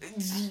Z.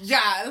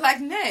 yeah, like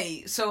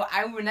nay. So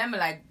I remember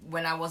like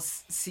when I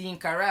was seeing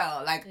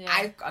Karel, like Yeah.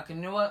 I okay, you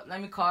know what? Let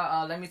me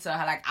tell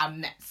her like I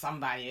met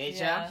somebody,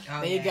 Yeah.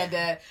 Then you get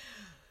the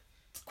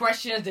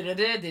questions, did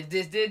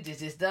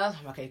this, that.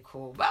 I'm like, okay,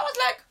 cool. But I was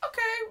like,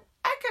 okay,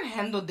 I can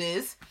handle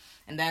this.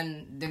 And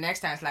then the next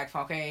time it's like,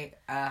 okay,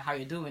 how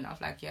you doing? I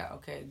was like, yeah,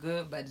 okay,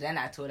 good. But then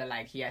I told her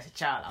like he has a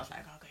child. I was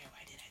like, okay,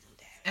 why did I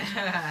do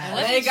that?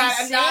 What They did got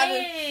she another-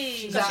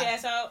 say? Cut your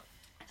ass out.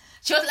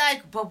 She was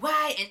like, but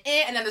why?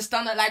 And then the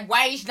standard, like,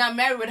 why is she not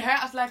married with her?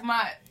 I was like,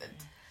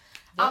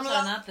 Those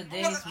are not the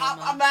days,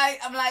 mama.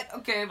 I'm like,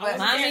 okay, but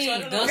Mommy, so I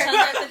don't know. those are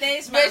not the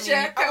days, mommy. Bitch,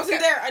 yeah, I wasn't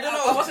there. I don't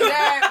know. I wasn't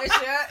there,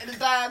 bitch, yeah, at the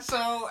time, so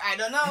I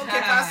don't know. Okay,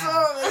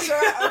 bitch,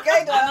 yeah,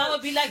 okay, My mom girl.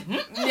 would be like,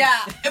 Yeah.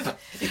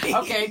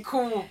 Okay,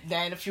 cool.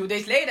 Then a few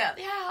days later,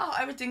 yeah, how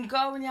everything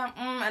going? Yeah,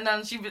 and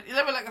then she was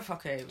like,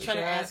 okay, bitch, Trying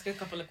to yeah. ask a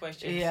couple of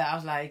questions. Yeah, I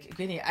was like,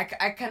 Granny,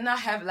 I cannot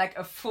have like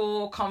a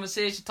full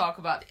conversation talk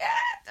about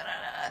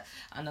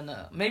I don't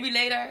know. Maybe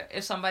later,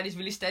 if somebody's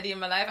really steady in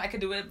my life, I can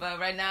do it. But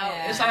right now,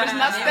 if somebody's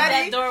not Maybe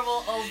steady, that door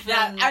will open.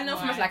 yeah, I know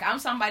for more. myself. Like I'm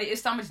somebody. If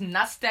somebody's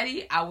not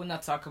steady, I will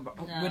not talk about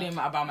No. with him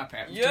about my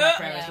parents. to Yeah.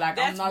 my parents. Yeah. Like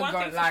That's I'm one not thing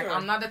going. for Like sure.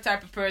 I'm not the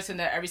type of person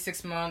that every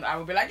 6 months I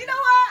will be like, you know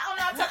what, I'm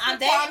not talking I'm to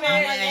dating Kwame.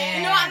 mama, yeah.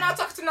 You know what, I'm not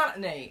talking to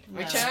none. Nay, No.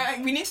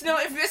 Richard, we need to know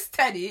if we're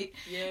steady,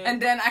 Yeah.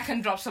 and then I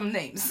can drop some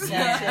names.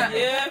 Yeah.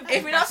 Yeah.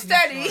 If we're not That's to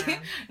be steady,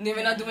 sure. then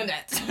we're not doing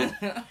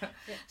that.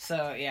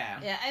 So yeah.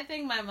 Yeah, I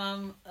think my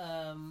mom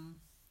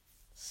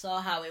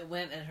saw how it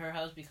went at her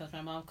house because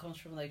my mom comes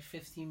from like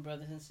 15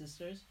 brothers and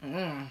sisters,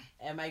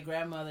 and my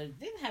grandmother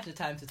didn't have the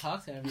time to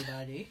talk to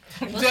everybody.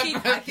 Well, she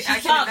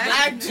talked,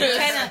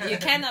 but you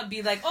cannot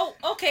be like, oh,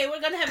 okay, we're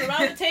gonna have a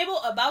round the table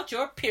about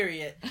your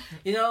period.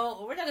 You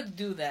know, we're not gonna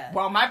do that.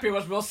 Well, my period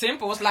was real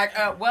simple. It was like,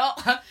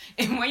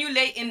 when you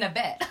lay in the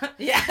bed,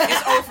 Yeah,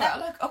 it's over. I'm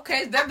like, okay,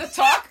 is that the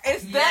talk?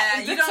 Is that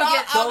Yeah, the you don't talk?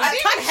 get those. I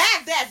can't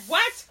have that.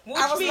 What?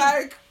 I was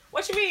like,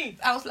 What you mean?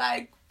 I was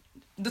like,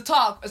 the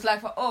talk is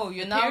like, oh,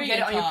 you're now Period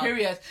getting on your talk.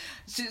 period.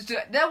 So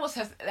that was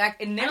like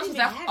in Nederlands even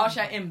gezegd, have als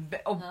jij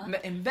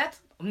in bed,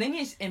 nee, niet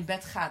eens in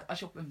bed gaat, als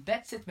je op een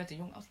bed zit met een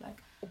jongen, I was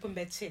like, Op een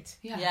bed sit.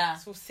 yeah.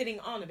 So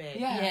sitting on the bed.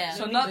 Yeah. Yeah,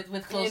 So so not-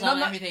 with clothes not-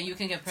 on and everything, you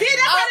can get See, pregnant.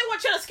 that's why they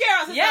want you to scare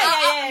us. and Yeah,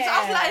 stuff. yeah, yeah. So I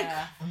was like,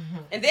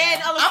 And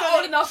then all of a I'm old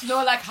sudden, enough to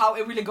know like how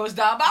it really goes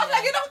down. But I was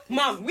like,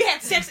 Mom, we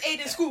had sex aid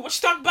in school. What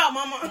you talking about,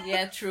 Mama?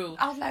 Yeah, true.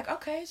 I was like,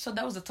 okay, so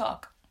that was the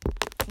talk.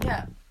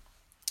 Yeah.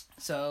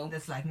 So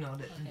That's like no.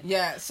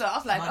 yeah, so I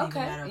was like, Not even okay,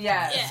 matter of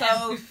yeah.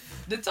 time. So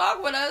the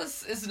talk with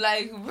us is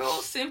like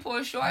real simple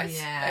and short.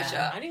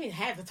 Yeah. I didn't even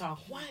have to talk.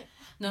 What?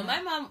 No,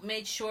 my mom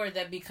made sure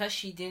that because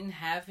she didn't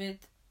have it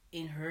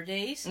in her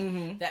days,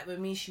 Mm-hmm. that with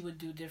me she would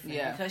do different.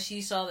 Yeah. Because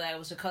she saw that I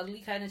was a cuddly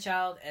kind of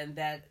child and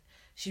that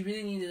she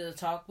really needed to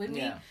talk with me.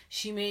 Yeah.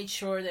 She made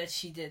sure that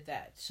she did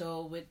that.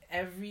 So with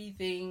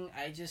everything,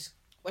 I just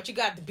What you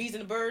got? The bees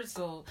and the birds?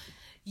 go,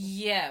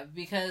 yeah,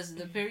 because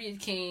the period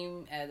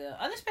came at an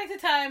unexpected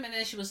time, and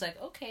then she was like,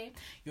 okay,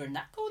 you're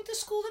not going to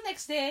school the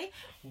next day.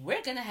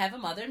 We're going to have a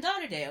mother and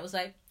daughter day. I was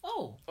like,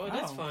 oh. Oh,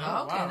 that's fun.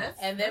 Oh, Okay, wow.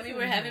 that's. And then we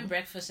were that's having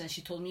breakfast, and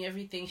she told me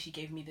everything. She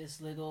gave me this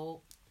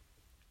little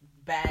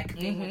bag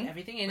thing with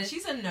everything in But it.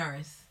 she's a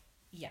nurse.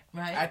 Yeah.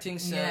 Right. I think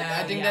so. Yeah,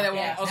 I think yeah, that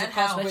yeah. also That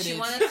comes helps. But with she it.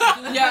 wanted to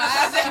do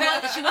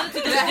Yeah. she wanted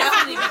to do it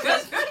differently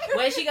because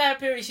when she got her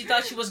period, she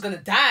thought she was gonna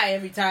die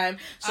every time.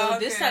 So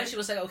this Okay. time she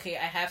was like, okay,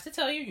 I have to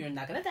tell you, you're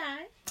not gonna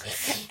die,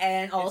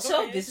 and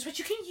also okay. this is what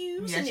you can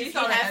use. Yeah, and she if you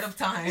thought ahead have of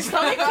time.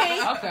 stomach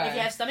pain, Okay. if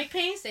you have stomach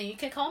pains, then you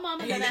can call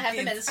mom, and then I have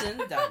the medicine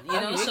done. You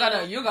know, you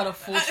so got a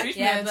full treatment.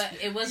 yeah, but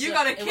it was You a,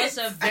 got a it was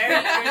kid.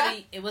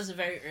 a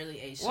very early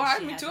age. So Why?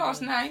 she Me had too. to I was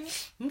do it. 9.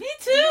 Me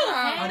too.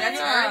 Yeah. Oh, that's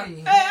Yeah.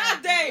 early.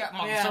 Hey, day. Ja,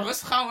 man, Ja. zo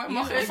rustig gaan we.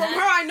 Mag even. From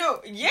her, I know.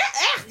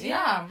 Yeah, echt.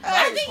 Ja.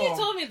 I think you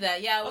told me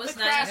that. Yeah, it Of was the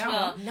nice crap. as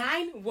well.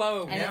 9?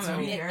 Whoa. And, Yeah, it's,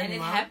 man. and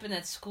it happened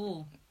at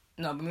school.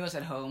 No, but me was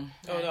at home.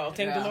 Oh, no.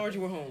 Thank Yeah. the Lord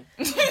you were home.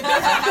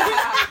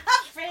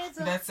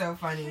 That's so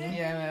funny.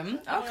 Yeah, man.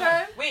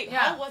 Okay. Wait, Yeah.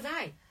 how was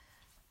I?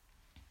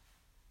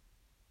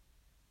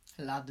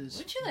 Laat dus.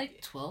 Weren't you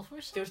like 12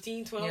 or something?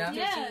 13, 12, Yeah. 13,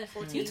 Yeah,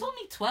 14? you told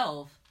me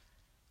 12.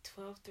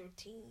 12,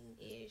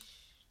 13-ish.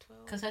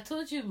 12. Because I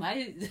told you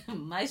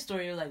my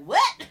story. You're like,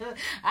 what?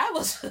 I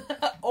was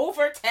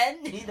over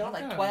 10, you know,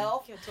 like Okay.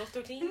 12. Yeah, 12,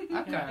 13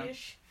 Okay.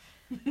 ish.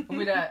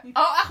 With that.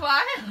 Oh, echt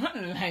waar?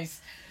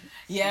 Nice.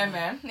 Yeah,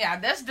 man. Yeah,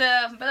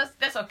 but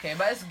that's okay.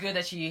 But it's good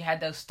that she had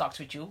those talks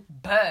with you.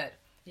 But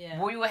Yeah.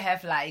 will you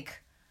have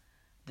like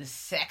the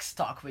sex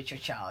talk with your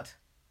child?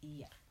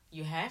 Yeah.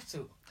 You have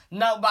to.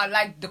 No, but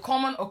like the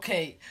common,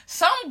 okay.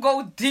 Some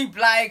go deep,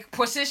 like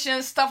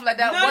positions, stuff like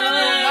that. No, What to no,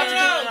 do, no, not to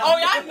no, do. no. Oh,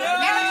 yeah? No.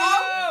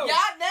 Oh,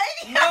 yeah,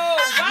 nee? No,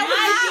 why would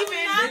you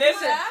even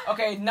Listen,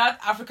 okay, not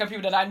African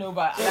people that I know,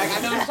 but like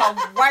I know some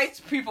white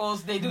people,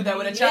 they do that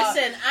with a child.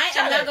 Listen, I am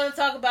Child. not going to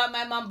talk about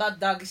my mom about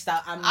doggy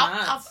style. I'm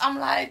not. I'm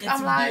like, It's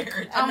I'm like,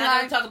 weird. I'm I'm not going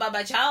like, to talk about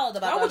my child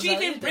about Why would you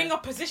doggy even style bring either.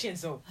 up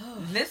positions though?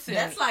 listen.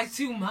 That's like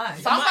too much.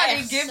 Somebody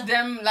Yes. give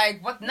them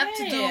like what not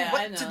to do, Yeah, I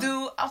what to know.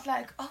 do. I was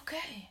like,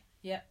 okay.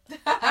 Yeah.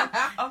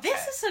 Okay.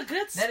 This is a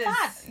good That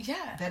spot. is-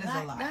 yeah, that is a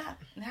like lot. That,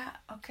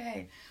 yeah,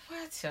 okay.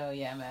 What? So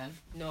yeah, man.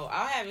 No,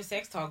 I'll have a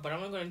sex talk, but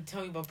I'm not going to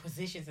tell you about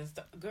positions and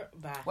stuff. Girl,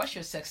 bye. What's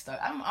your sex talk?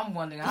 I'm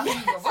wondering.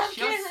 What's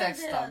your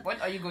sex talk?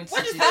 What are you going to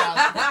What teach is your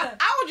child?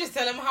 I would just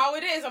tell them how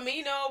it is. I mean,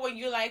 you know, when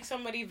you like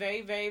somebody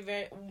very, very,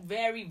 very,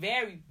 very,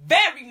 very,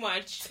 very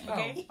much,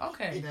 okay? Oh,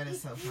 okay. That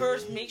is so funny.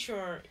 First, make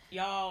sure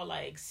y'all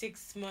like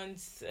 6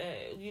 months,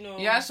 you know.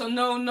 Yeah, so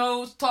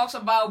no talks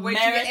about wait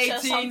till Marriage or you're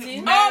 18.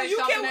 something? Oh, you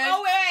can.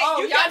 Oh, wait.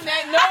 Oh, you yeah, can.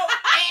 man, no.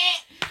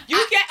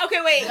 You can.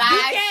 Okay, wait. Lies.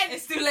 You can.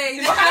 It's too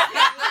late.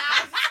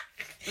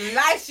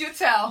 Lies you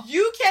tell.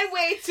 You can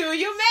wait till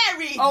you're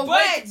married. Oh,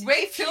 but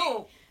wait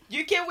till.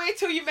 You can wait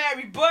till you're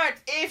married. But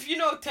if you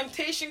know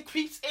temptation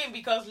creeps in,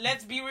 because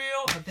let's be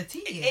real, But the tea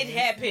is. it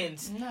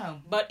happens. No.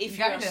 But if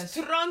you're Guidance.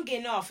 strong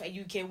enough and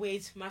you can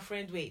wait, my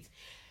friend, wait.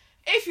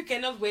 If you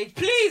cannot wait,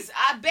 please,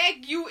 I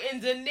beg you in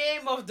the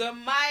name of the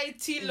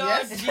mighty Lord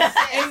Yes. Jesus.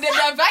 And the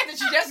advice that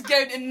you just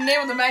gave in the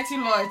name of the mighty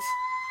Lord.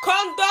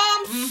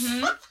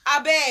 Condoms,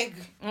 I beg.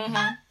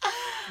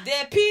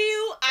 The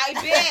pill, I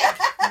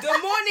beg. The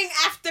morning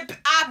after,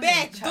 I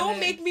beg. Don't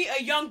make me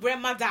a young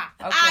grandmother.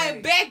 I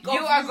beg of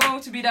You are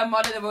going to be that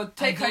mother that will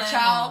take her grandma.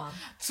 child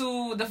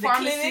to the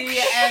pharmacy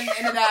clinic. and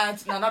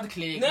inderdaad, no, not the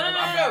clinic. No. I'm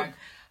back.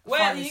 Well,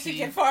 Pharmacy. you can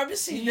get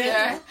pharmacy.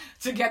 Yeah,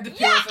 to get the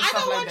pills Yeah, and I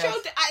stuff don't like want that.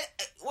 you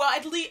to. Well,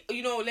 at least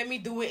you know. Let me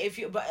do it if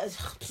you. But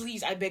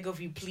please, I beg of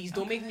you, please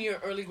don't make me your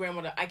early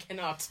grandmother. I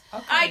cannot.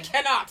 Okay. I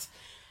cannot.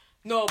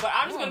 No, but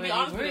I'm just I'm gonna be already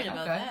honest with worried it.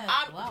 about Okay.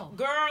 that. Wow.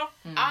 Girl,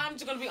 I'm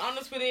just gonna be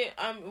honest with it.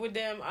 With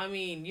them. I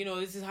mean,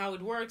 this is how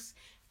it works.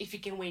 If you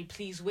can wait,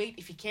 please wait.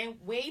 If you can't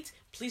wait,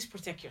 please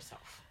protect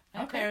yourself.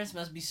 My parents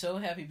must be so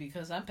happy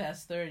because I'm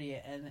past 30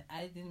 and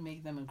I didn't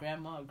make them a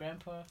grandma or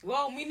grandpa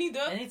Well, me neither.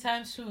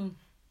 anytime soon.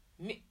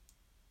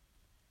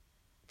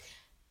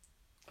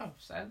 Oh,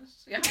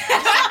 silence. Yeah.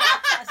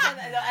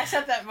 I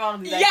said that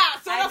wrongly. Like, Yeah,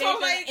 so I that's made what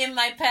them I'm like. in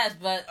my past,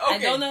 but I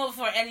Okay. don't know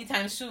for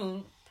anytime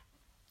soon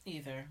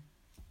either.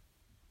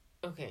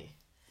 Okay.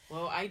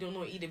 Well, I don't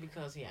know either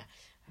because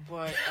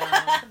but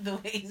The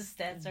way his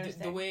stats are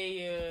the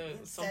way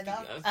Set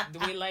up. the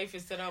way life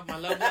is set up, my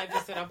love life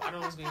is set up. I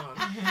don't know what's going on.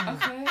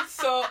 Okay.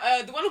 So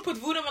the one who put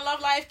voodoo in my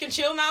love life can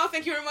chill now.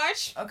 Thank you very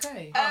much.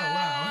 Okay. Oh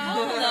wow.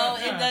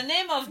 No, in the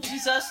name of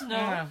Jesus, no.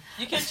 Yeah.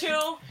 You can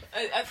chill.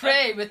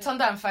 Pray with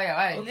thunder and fire,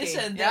 right? Okay.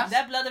 Listen, Yeah.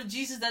 that blood of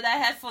Jesus that I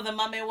had for the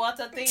mame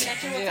water thing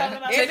that you were Yeah. talking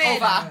about, Take Amen.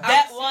 over.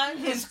 that one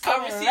is I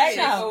coming receive right it.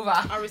 now. Over.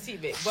 I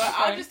receive it, but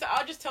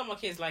I'll just tell my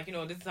kids like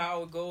this is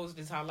how it goes.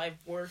 This is how life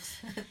works.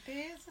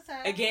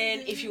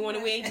 Again, if you want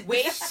to wait.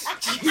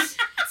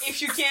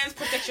 If you can,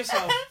 protect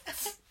yourself.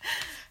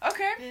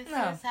 Okay.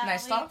 No.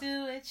 Nice talk.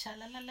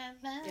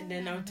 And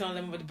then I'll tell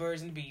them about the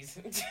birds and the bees.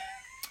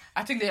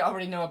 I think they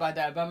already know about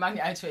that, but maakt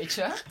niet uit, weet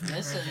je.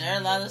 Listen, there are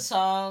a lot of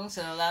songs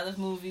and a lot of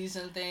movies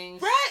and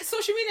things. Right,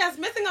 social media is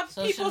messing up.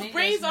 Social People's media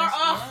brains is are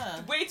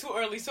messing- way too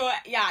early. So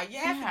you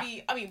have to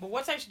be. I mean, but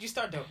what time should you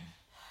start though?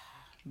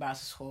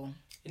 Basisschool.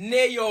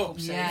 Nee, yo.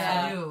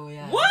 Yeah, I do.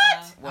 Yeah.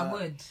 What? I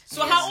would.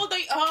 So how old are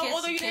you? How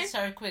old are you Kids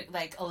then? are quick,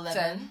 like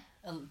 11,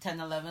 10,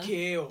 11.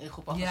 Kill. In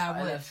groep 8 Yeah, of I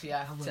would. 11,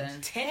 ja, I would.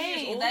 10. 10 years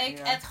Hey, old. like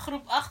Yeah. at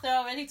groep 8 they're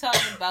already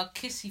talking about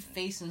kissy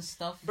face and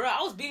stuff. Bro,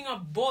 I was beating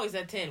up boys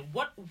at 10.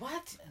 What?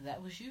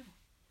 That was you.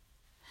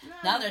 No,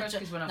 Now the they're first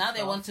kids when I was now they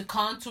 12. want to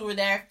contour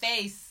their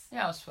face.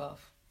 Yeah, I was 12.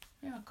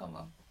 Yeah, come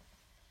on.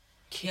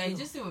 Yeah, you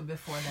just do it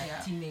before that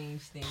Yeah.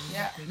 teenage thing.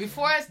 Yeah,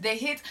 before they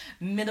hit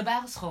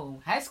middelbare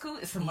school. High school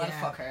is a Yeah.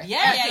 motherfucker.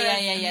 Yeah.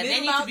 They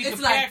need to be It's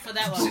prepared like- for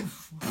that one.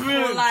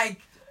 Or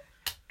like,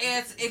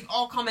 it's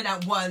all coming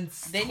at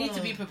once. They need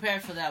to be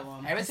prepared for that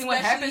one. Everything what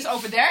Especially- happens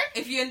over there,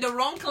 If you're in the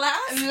wrong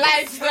class,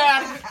 life's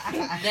done.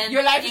 Then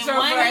Your life in is 1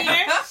 over.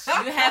 year,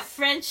 you have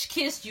French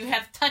kissed, you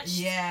have touched.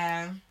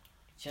 yeah.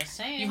 Just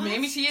saying. You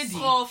made me see a D.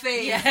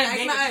 Schoolface. Yeah,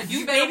 Kijk maar uit.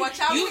 You better watch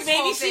out You with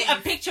maybe see a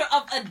schoolface. picture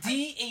of a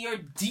D in your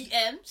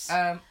DMs.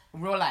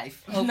 Real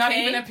life. Okay? Not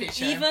even a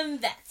picture. Even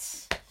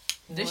that.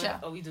 Dus What ja.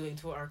 are we doing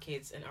to our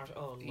kids and our?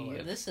 Oh lord.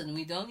 Yep. Listen,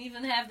 we don't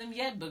even have them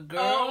yet, but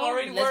girl, Oh,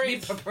 already let's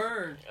worried. be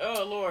prepared.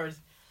 Oh lord.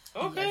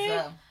 Okay.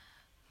 Yes,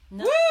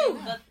 Nothing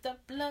Woo! but the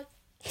blood.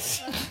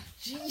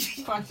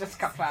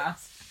 Francesca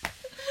Paas.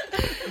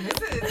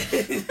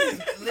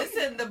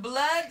 Listen, the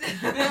blood.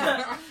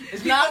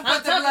 It's not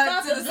Put the talking blood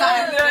about to the the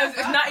blood. side.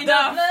 It's not The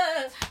enough.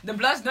 blood. The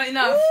blood's not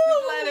enough.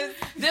 Blood is-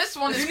 This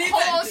one is You need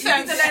common to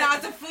learn sense. how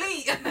to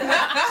flee.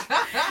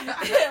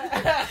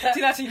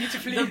 Tina, you need to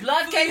The flee.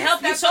 blood can Please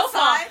help you step so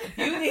far. aside.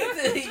 You need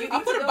to. I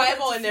put a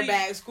Bible in their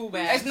bag, school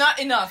bag. It's not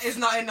enough. It's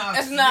not enough.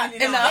 It's not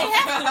Really enough. They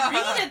have to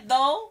read it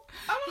though.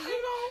 I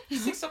don't,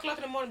 6 o'clock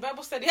in the morning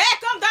Bible study. Hey,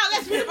 come down,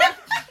 let's read the Bible.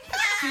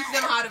 Teach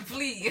them how to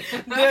flee.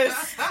 Dus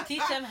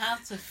Teach them how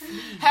to flee.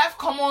 have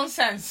common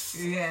sense.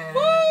 Yeah.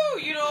 Woo,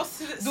 Do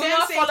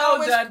not follow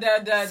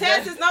the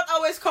sense is not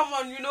always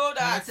common, you know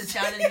that. It's a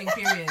challenging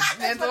period.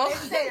 Nee, toch?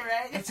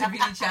 It's a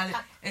really challenge.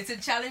 It's a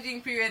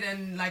challenging period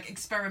and like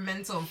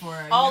experimental for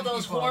All young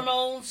those people.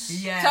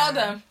 hormones. Yeah. Tell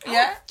them,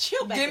 yeah.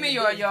 Chill back Give in me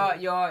the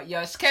days,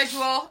 your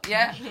schedule,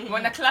 yeah.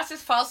 When the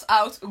classes falls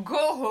out,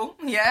 go home,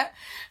 yeah.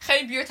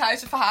 Geen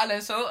buurthuizenverhalen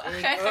en zo.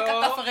 Geen gekke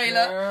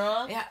tafereelen.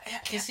 Girl. Ja,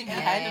 Kissing Ja.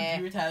 behind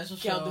the buurthuis of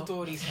Kill the zo.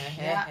 Tories.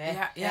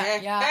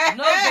 ja.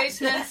 No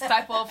basements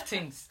type of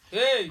things.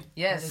 Hey.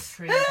 That is Yes.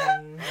 crazy.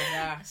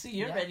 Ja. So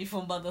you're Ja. ready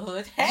for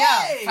motherhood. Ja,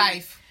 Hey!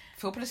 5.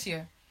 Veel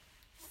plezier.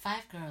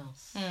 5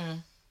 girls.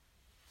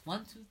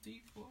 1, 2,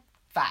 3, 4.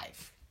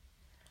 5.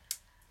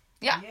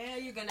 Ja. Yeah,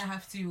 you're gonna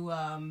have to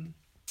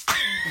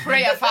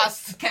Prayer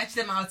fast. catch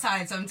them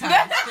outside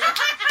sometimes.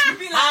 You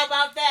be How like,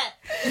 about that?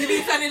 you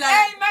be funny like,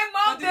 Hey, my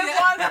mom do did that.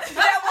 one.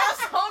 That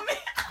was on me.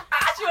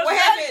 She was What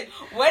happened?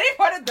 waiting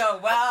for the door.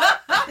 Wow.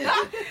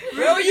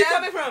 Where were you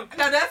coming from?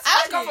 No, that's I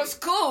was funny. going from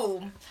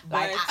school.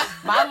 Like, But-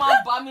 my mom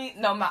bought me,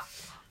 no, my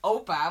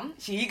opa,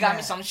 he got me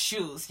Yeah. some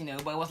shoes, you know,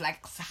 but it was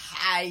like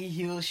high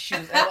heel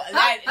shoes.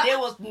 It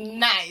was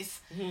nice.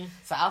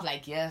 So I was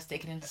like, yes,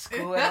 take it into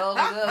school. And all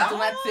this, do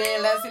my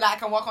thing. Let's see, like, I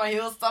can walk on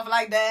heels, stuff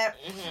like that.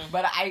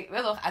 But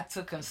I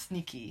took them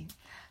sneaky.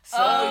 So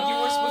You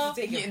were supposed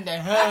to take in it.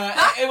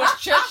 the it was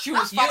church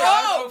shoes. Fuck it, you I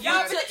took-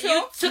 don't know.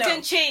 You took No.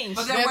 and changed.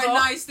 But they That's were all.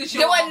 nice to show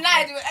They were off.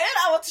 nice, and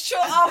I want to show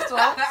off to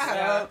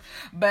them.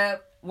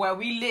 But where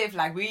we live,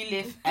 my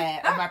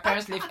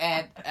parents live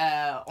at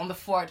on the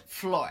 4th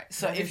floor.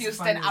 So That if is you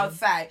stand funny.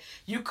 outside,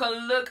 you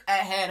can look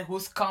ahead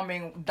who's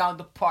coming down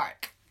the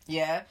park.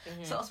 Yeah.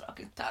 So I was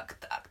walking, tuck.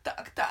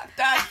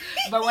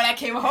 But when I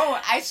came home,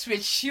 I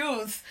switched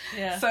shoes.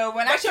 Yeah. So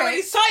when But you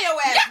already saw your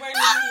ass wearing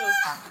the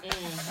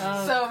heels.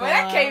 Oh, so when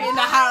I God. came in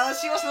the house,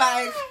 she was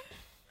like,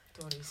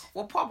 shorties.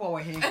 Well, poor boy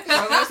with him.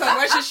 So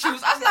where's your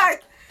shoes? I was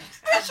like,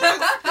 the shoes.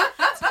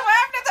 So what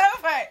happened to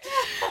her?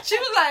 She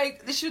was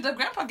like, the shoes that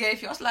grandpa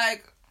gave you. I was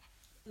like,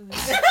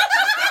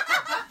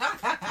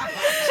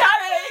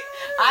 Charlie,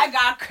 I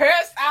got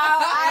cursed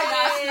out. I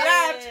got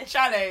slapped.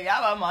 Charlie,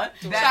 yeah, man.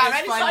 So I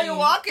already saw you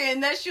walking.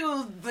 That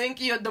shoes think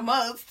you're the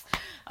most.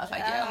 I was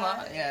like, yeah,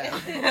 man.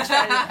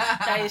 Yeah.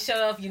 Try to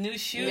show off your new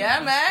shoes. Yeah,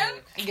 man.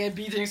 And get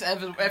beatings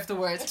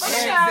afterwards.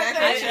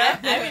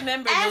 Exactly. I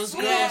remember those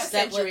girls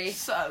that would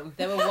So.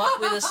 they would walk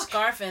with a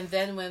scarf, and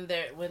then when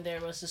there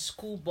was a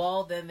school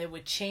ball, then they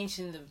would change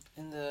in the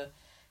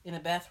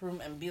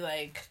bathroom and be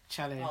like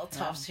Charlie. all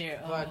tops here.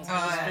 Oh, But, those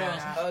yeah.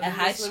 girls. The At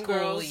high Muslim school,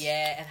 girls.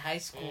 yeah, at high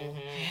school.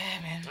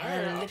 Yeah, man.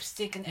 And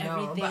lipstick and No,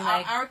 everything. but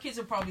like, our kids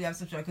will probably have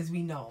some joy because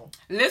we know.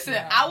 Listen,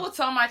 Yeah. I will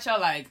tell my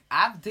child, like,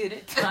 I've did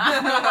it. I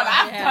know what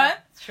I've Yeah. done.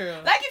 true.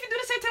 Like, if you do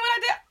the same thing what I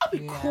did, I'll be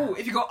Yeah. cool.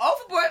 If you go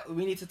overboard,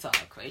 we need to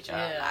talk, right, y'all?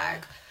 Yeah.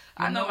 Like,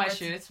 I know my where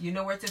shit. You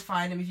know where to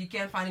find them. If you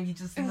can't find them, you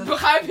just look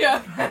Begrijp je?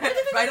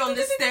 right on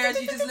the stairs.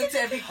 You just look to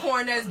every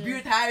corner. It's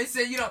buurthuis.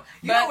 You know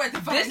where to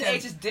But find this them.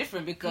 age is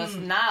different because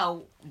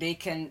now they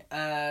can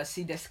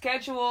see the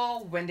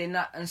schedule. When they're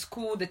not in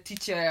school, the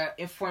teacher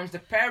informs the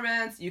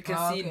parents. You can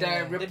see the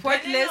Okay.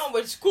 report Depending list. on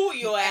which school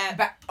you're at.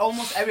 But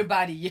almost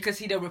everybody, you can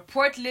see the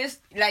report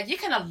list. Like, you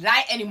cannot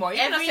lie anymore. You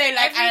cannot say,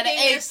 like, I had an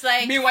everything 8, is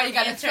like meanwhile you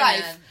got a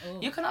internet. 5. Ooh.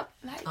 You cannot,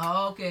 like...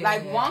 Oh, okay.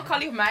 Like yeah. one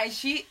colleague of mine,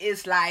 she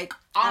is like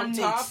on On it.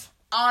 top?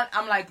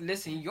 I'm like,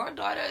 listen, your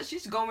daughter,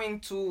 she's going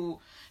to.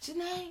 She's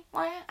like,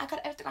 why? I got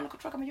everything under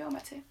control. I'm your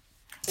team.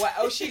 What?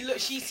 Oh, she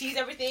sees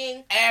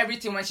everything.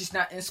 Everything when she's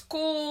not in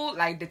school,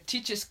 like the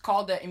teachers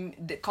calls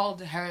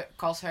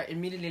her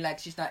immediately, like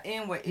she's not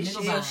in. Where is she?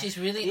 So she's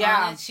really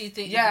Yeah. on it. She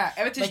thinks. Yeah,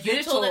 everything's But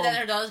you told her virtual. that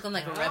her daughter's gonna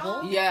like a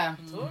rebel. Yeah,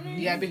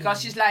 yeah,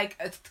 because she's like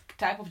a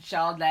type of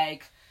child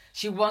like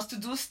she wants to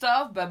do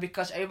stuff, but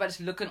because everybody's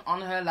looking on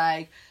her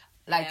like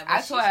Yeah, but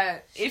I told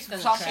her she's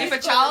gonna if crack. a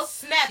child.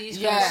 snap. She's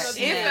Yeah, gonna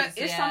snap,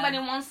 if yeah. somebody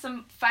wants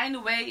to find a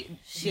way,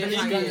 She's believe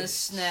gonna me,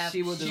 snap.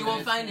 She will do She it.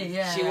 won't find it.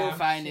 Yeah. She will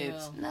find She it.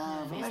 will. No,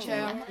 Yeah, for me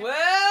sure. too.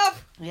 Well,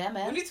 Yeah, we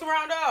man. need to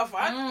round off.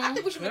 I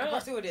think we should make a Girl.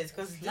 part 2 of this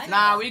because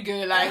Nah, we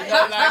good. Like,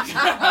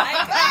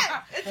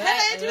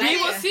 we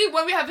will see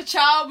when we have a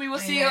child. We will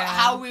see Yeah.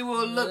 how we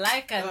will look.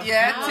 Like an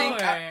Yeah, hour. think-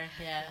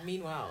 yeah.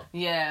 Meanwhile,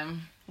 Yeah,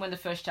 when the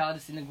first child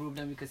is in the group,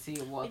 then we can see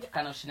what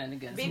kind of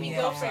shenanigans. baby we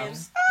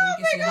girlfriends. Then you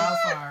can see how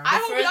far. I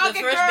hope y'all The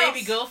get first girls.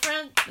 baby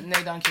girlfriend.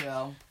 No, don't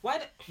you?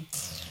 What?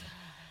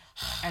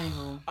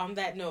 Anywho, On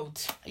that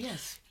note,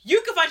 yes.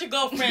 you can find your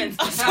girlfriends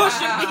on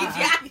social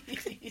media.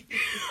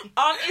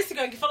 On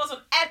Instagram, you can follow us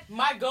on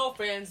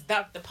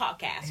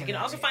 @mygirlfriends.thepodcast. You can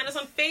also find us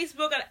on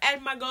Facebook at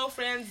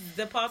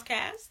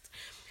 @mygirlfriends.thepodcast.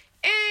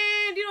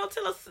 And,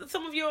 tell us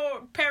some of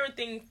your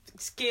parenting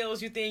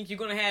skills you think you're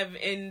going to have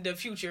in the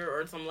future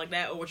or something like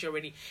that, or what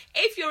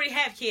if you already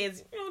have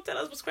kids, tell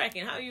us what's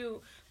cracking, how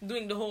you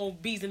doing the whole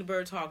bees and the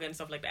bird talk and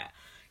stuff like that.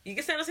 You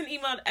can send us an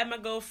email at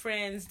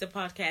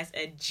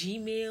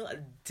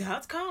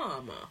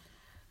mygirlfriendsthepodcast@gmail.com.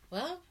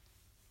 Well,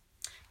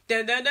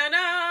 Dun, dun, dun,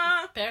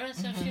 dun.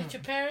 parents and future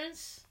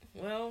parents.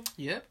 Well,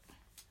 Yep.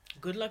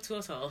 good luck to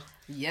us all.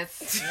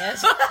 Yes.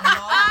 Yes.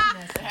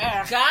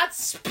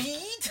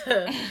 Godspeed.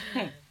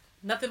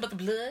 Nothing but the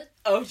blood.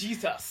 Oh,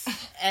 Jesus.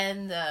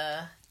 And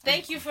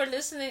thank you for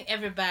listening,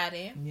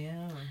 everybody.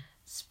 Yeah.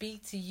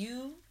 Speak to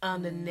you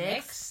On the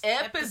next next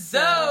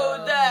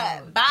episode.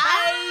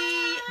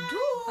 Bye.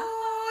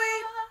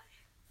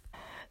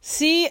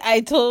 See,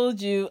 I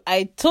told you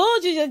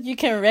that you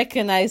can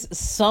recognize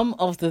some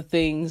of the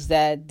things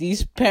that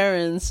these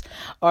parents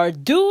are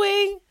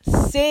doing,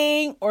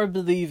 saying, or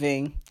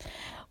believing.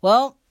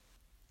 Well,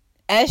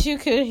 as you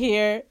could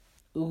hear,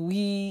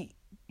 we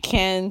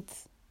can't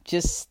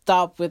just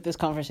stop with this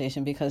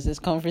conversation because this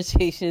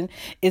conversation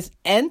is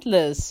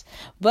endless.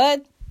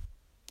 But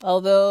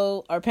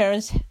although our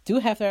parents do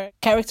have their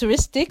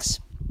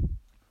characteristics,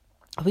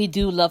 we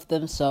do love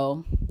them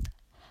so.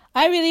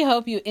 I really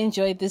hope you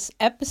enjoyed this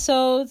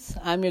episode.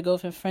 I'm your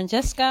girlfriend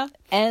Francesca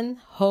and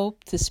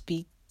hope to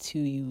speak to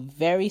you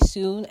very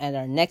soon at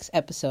our next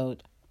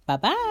episode.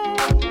 Bye-bye.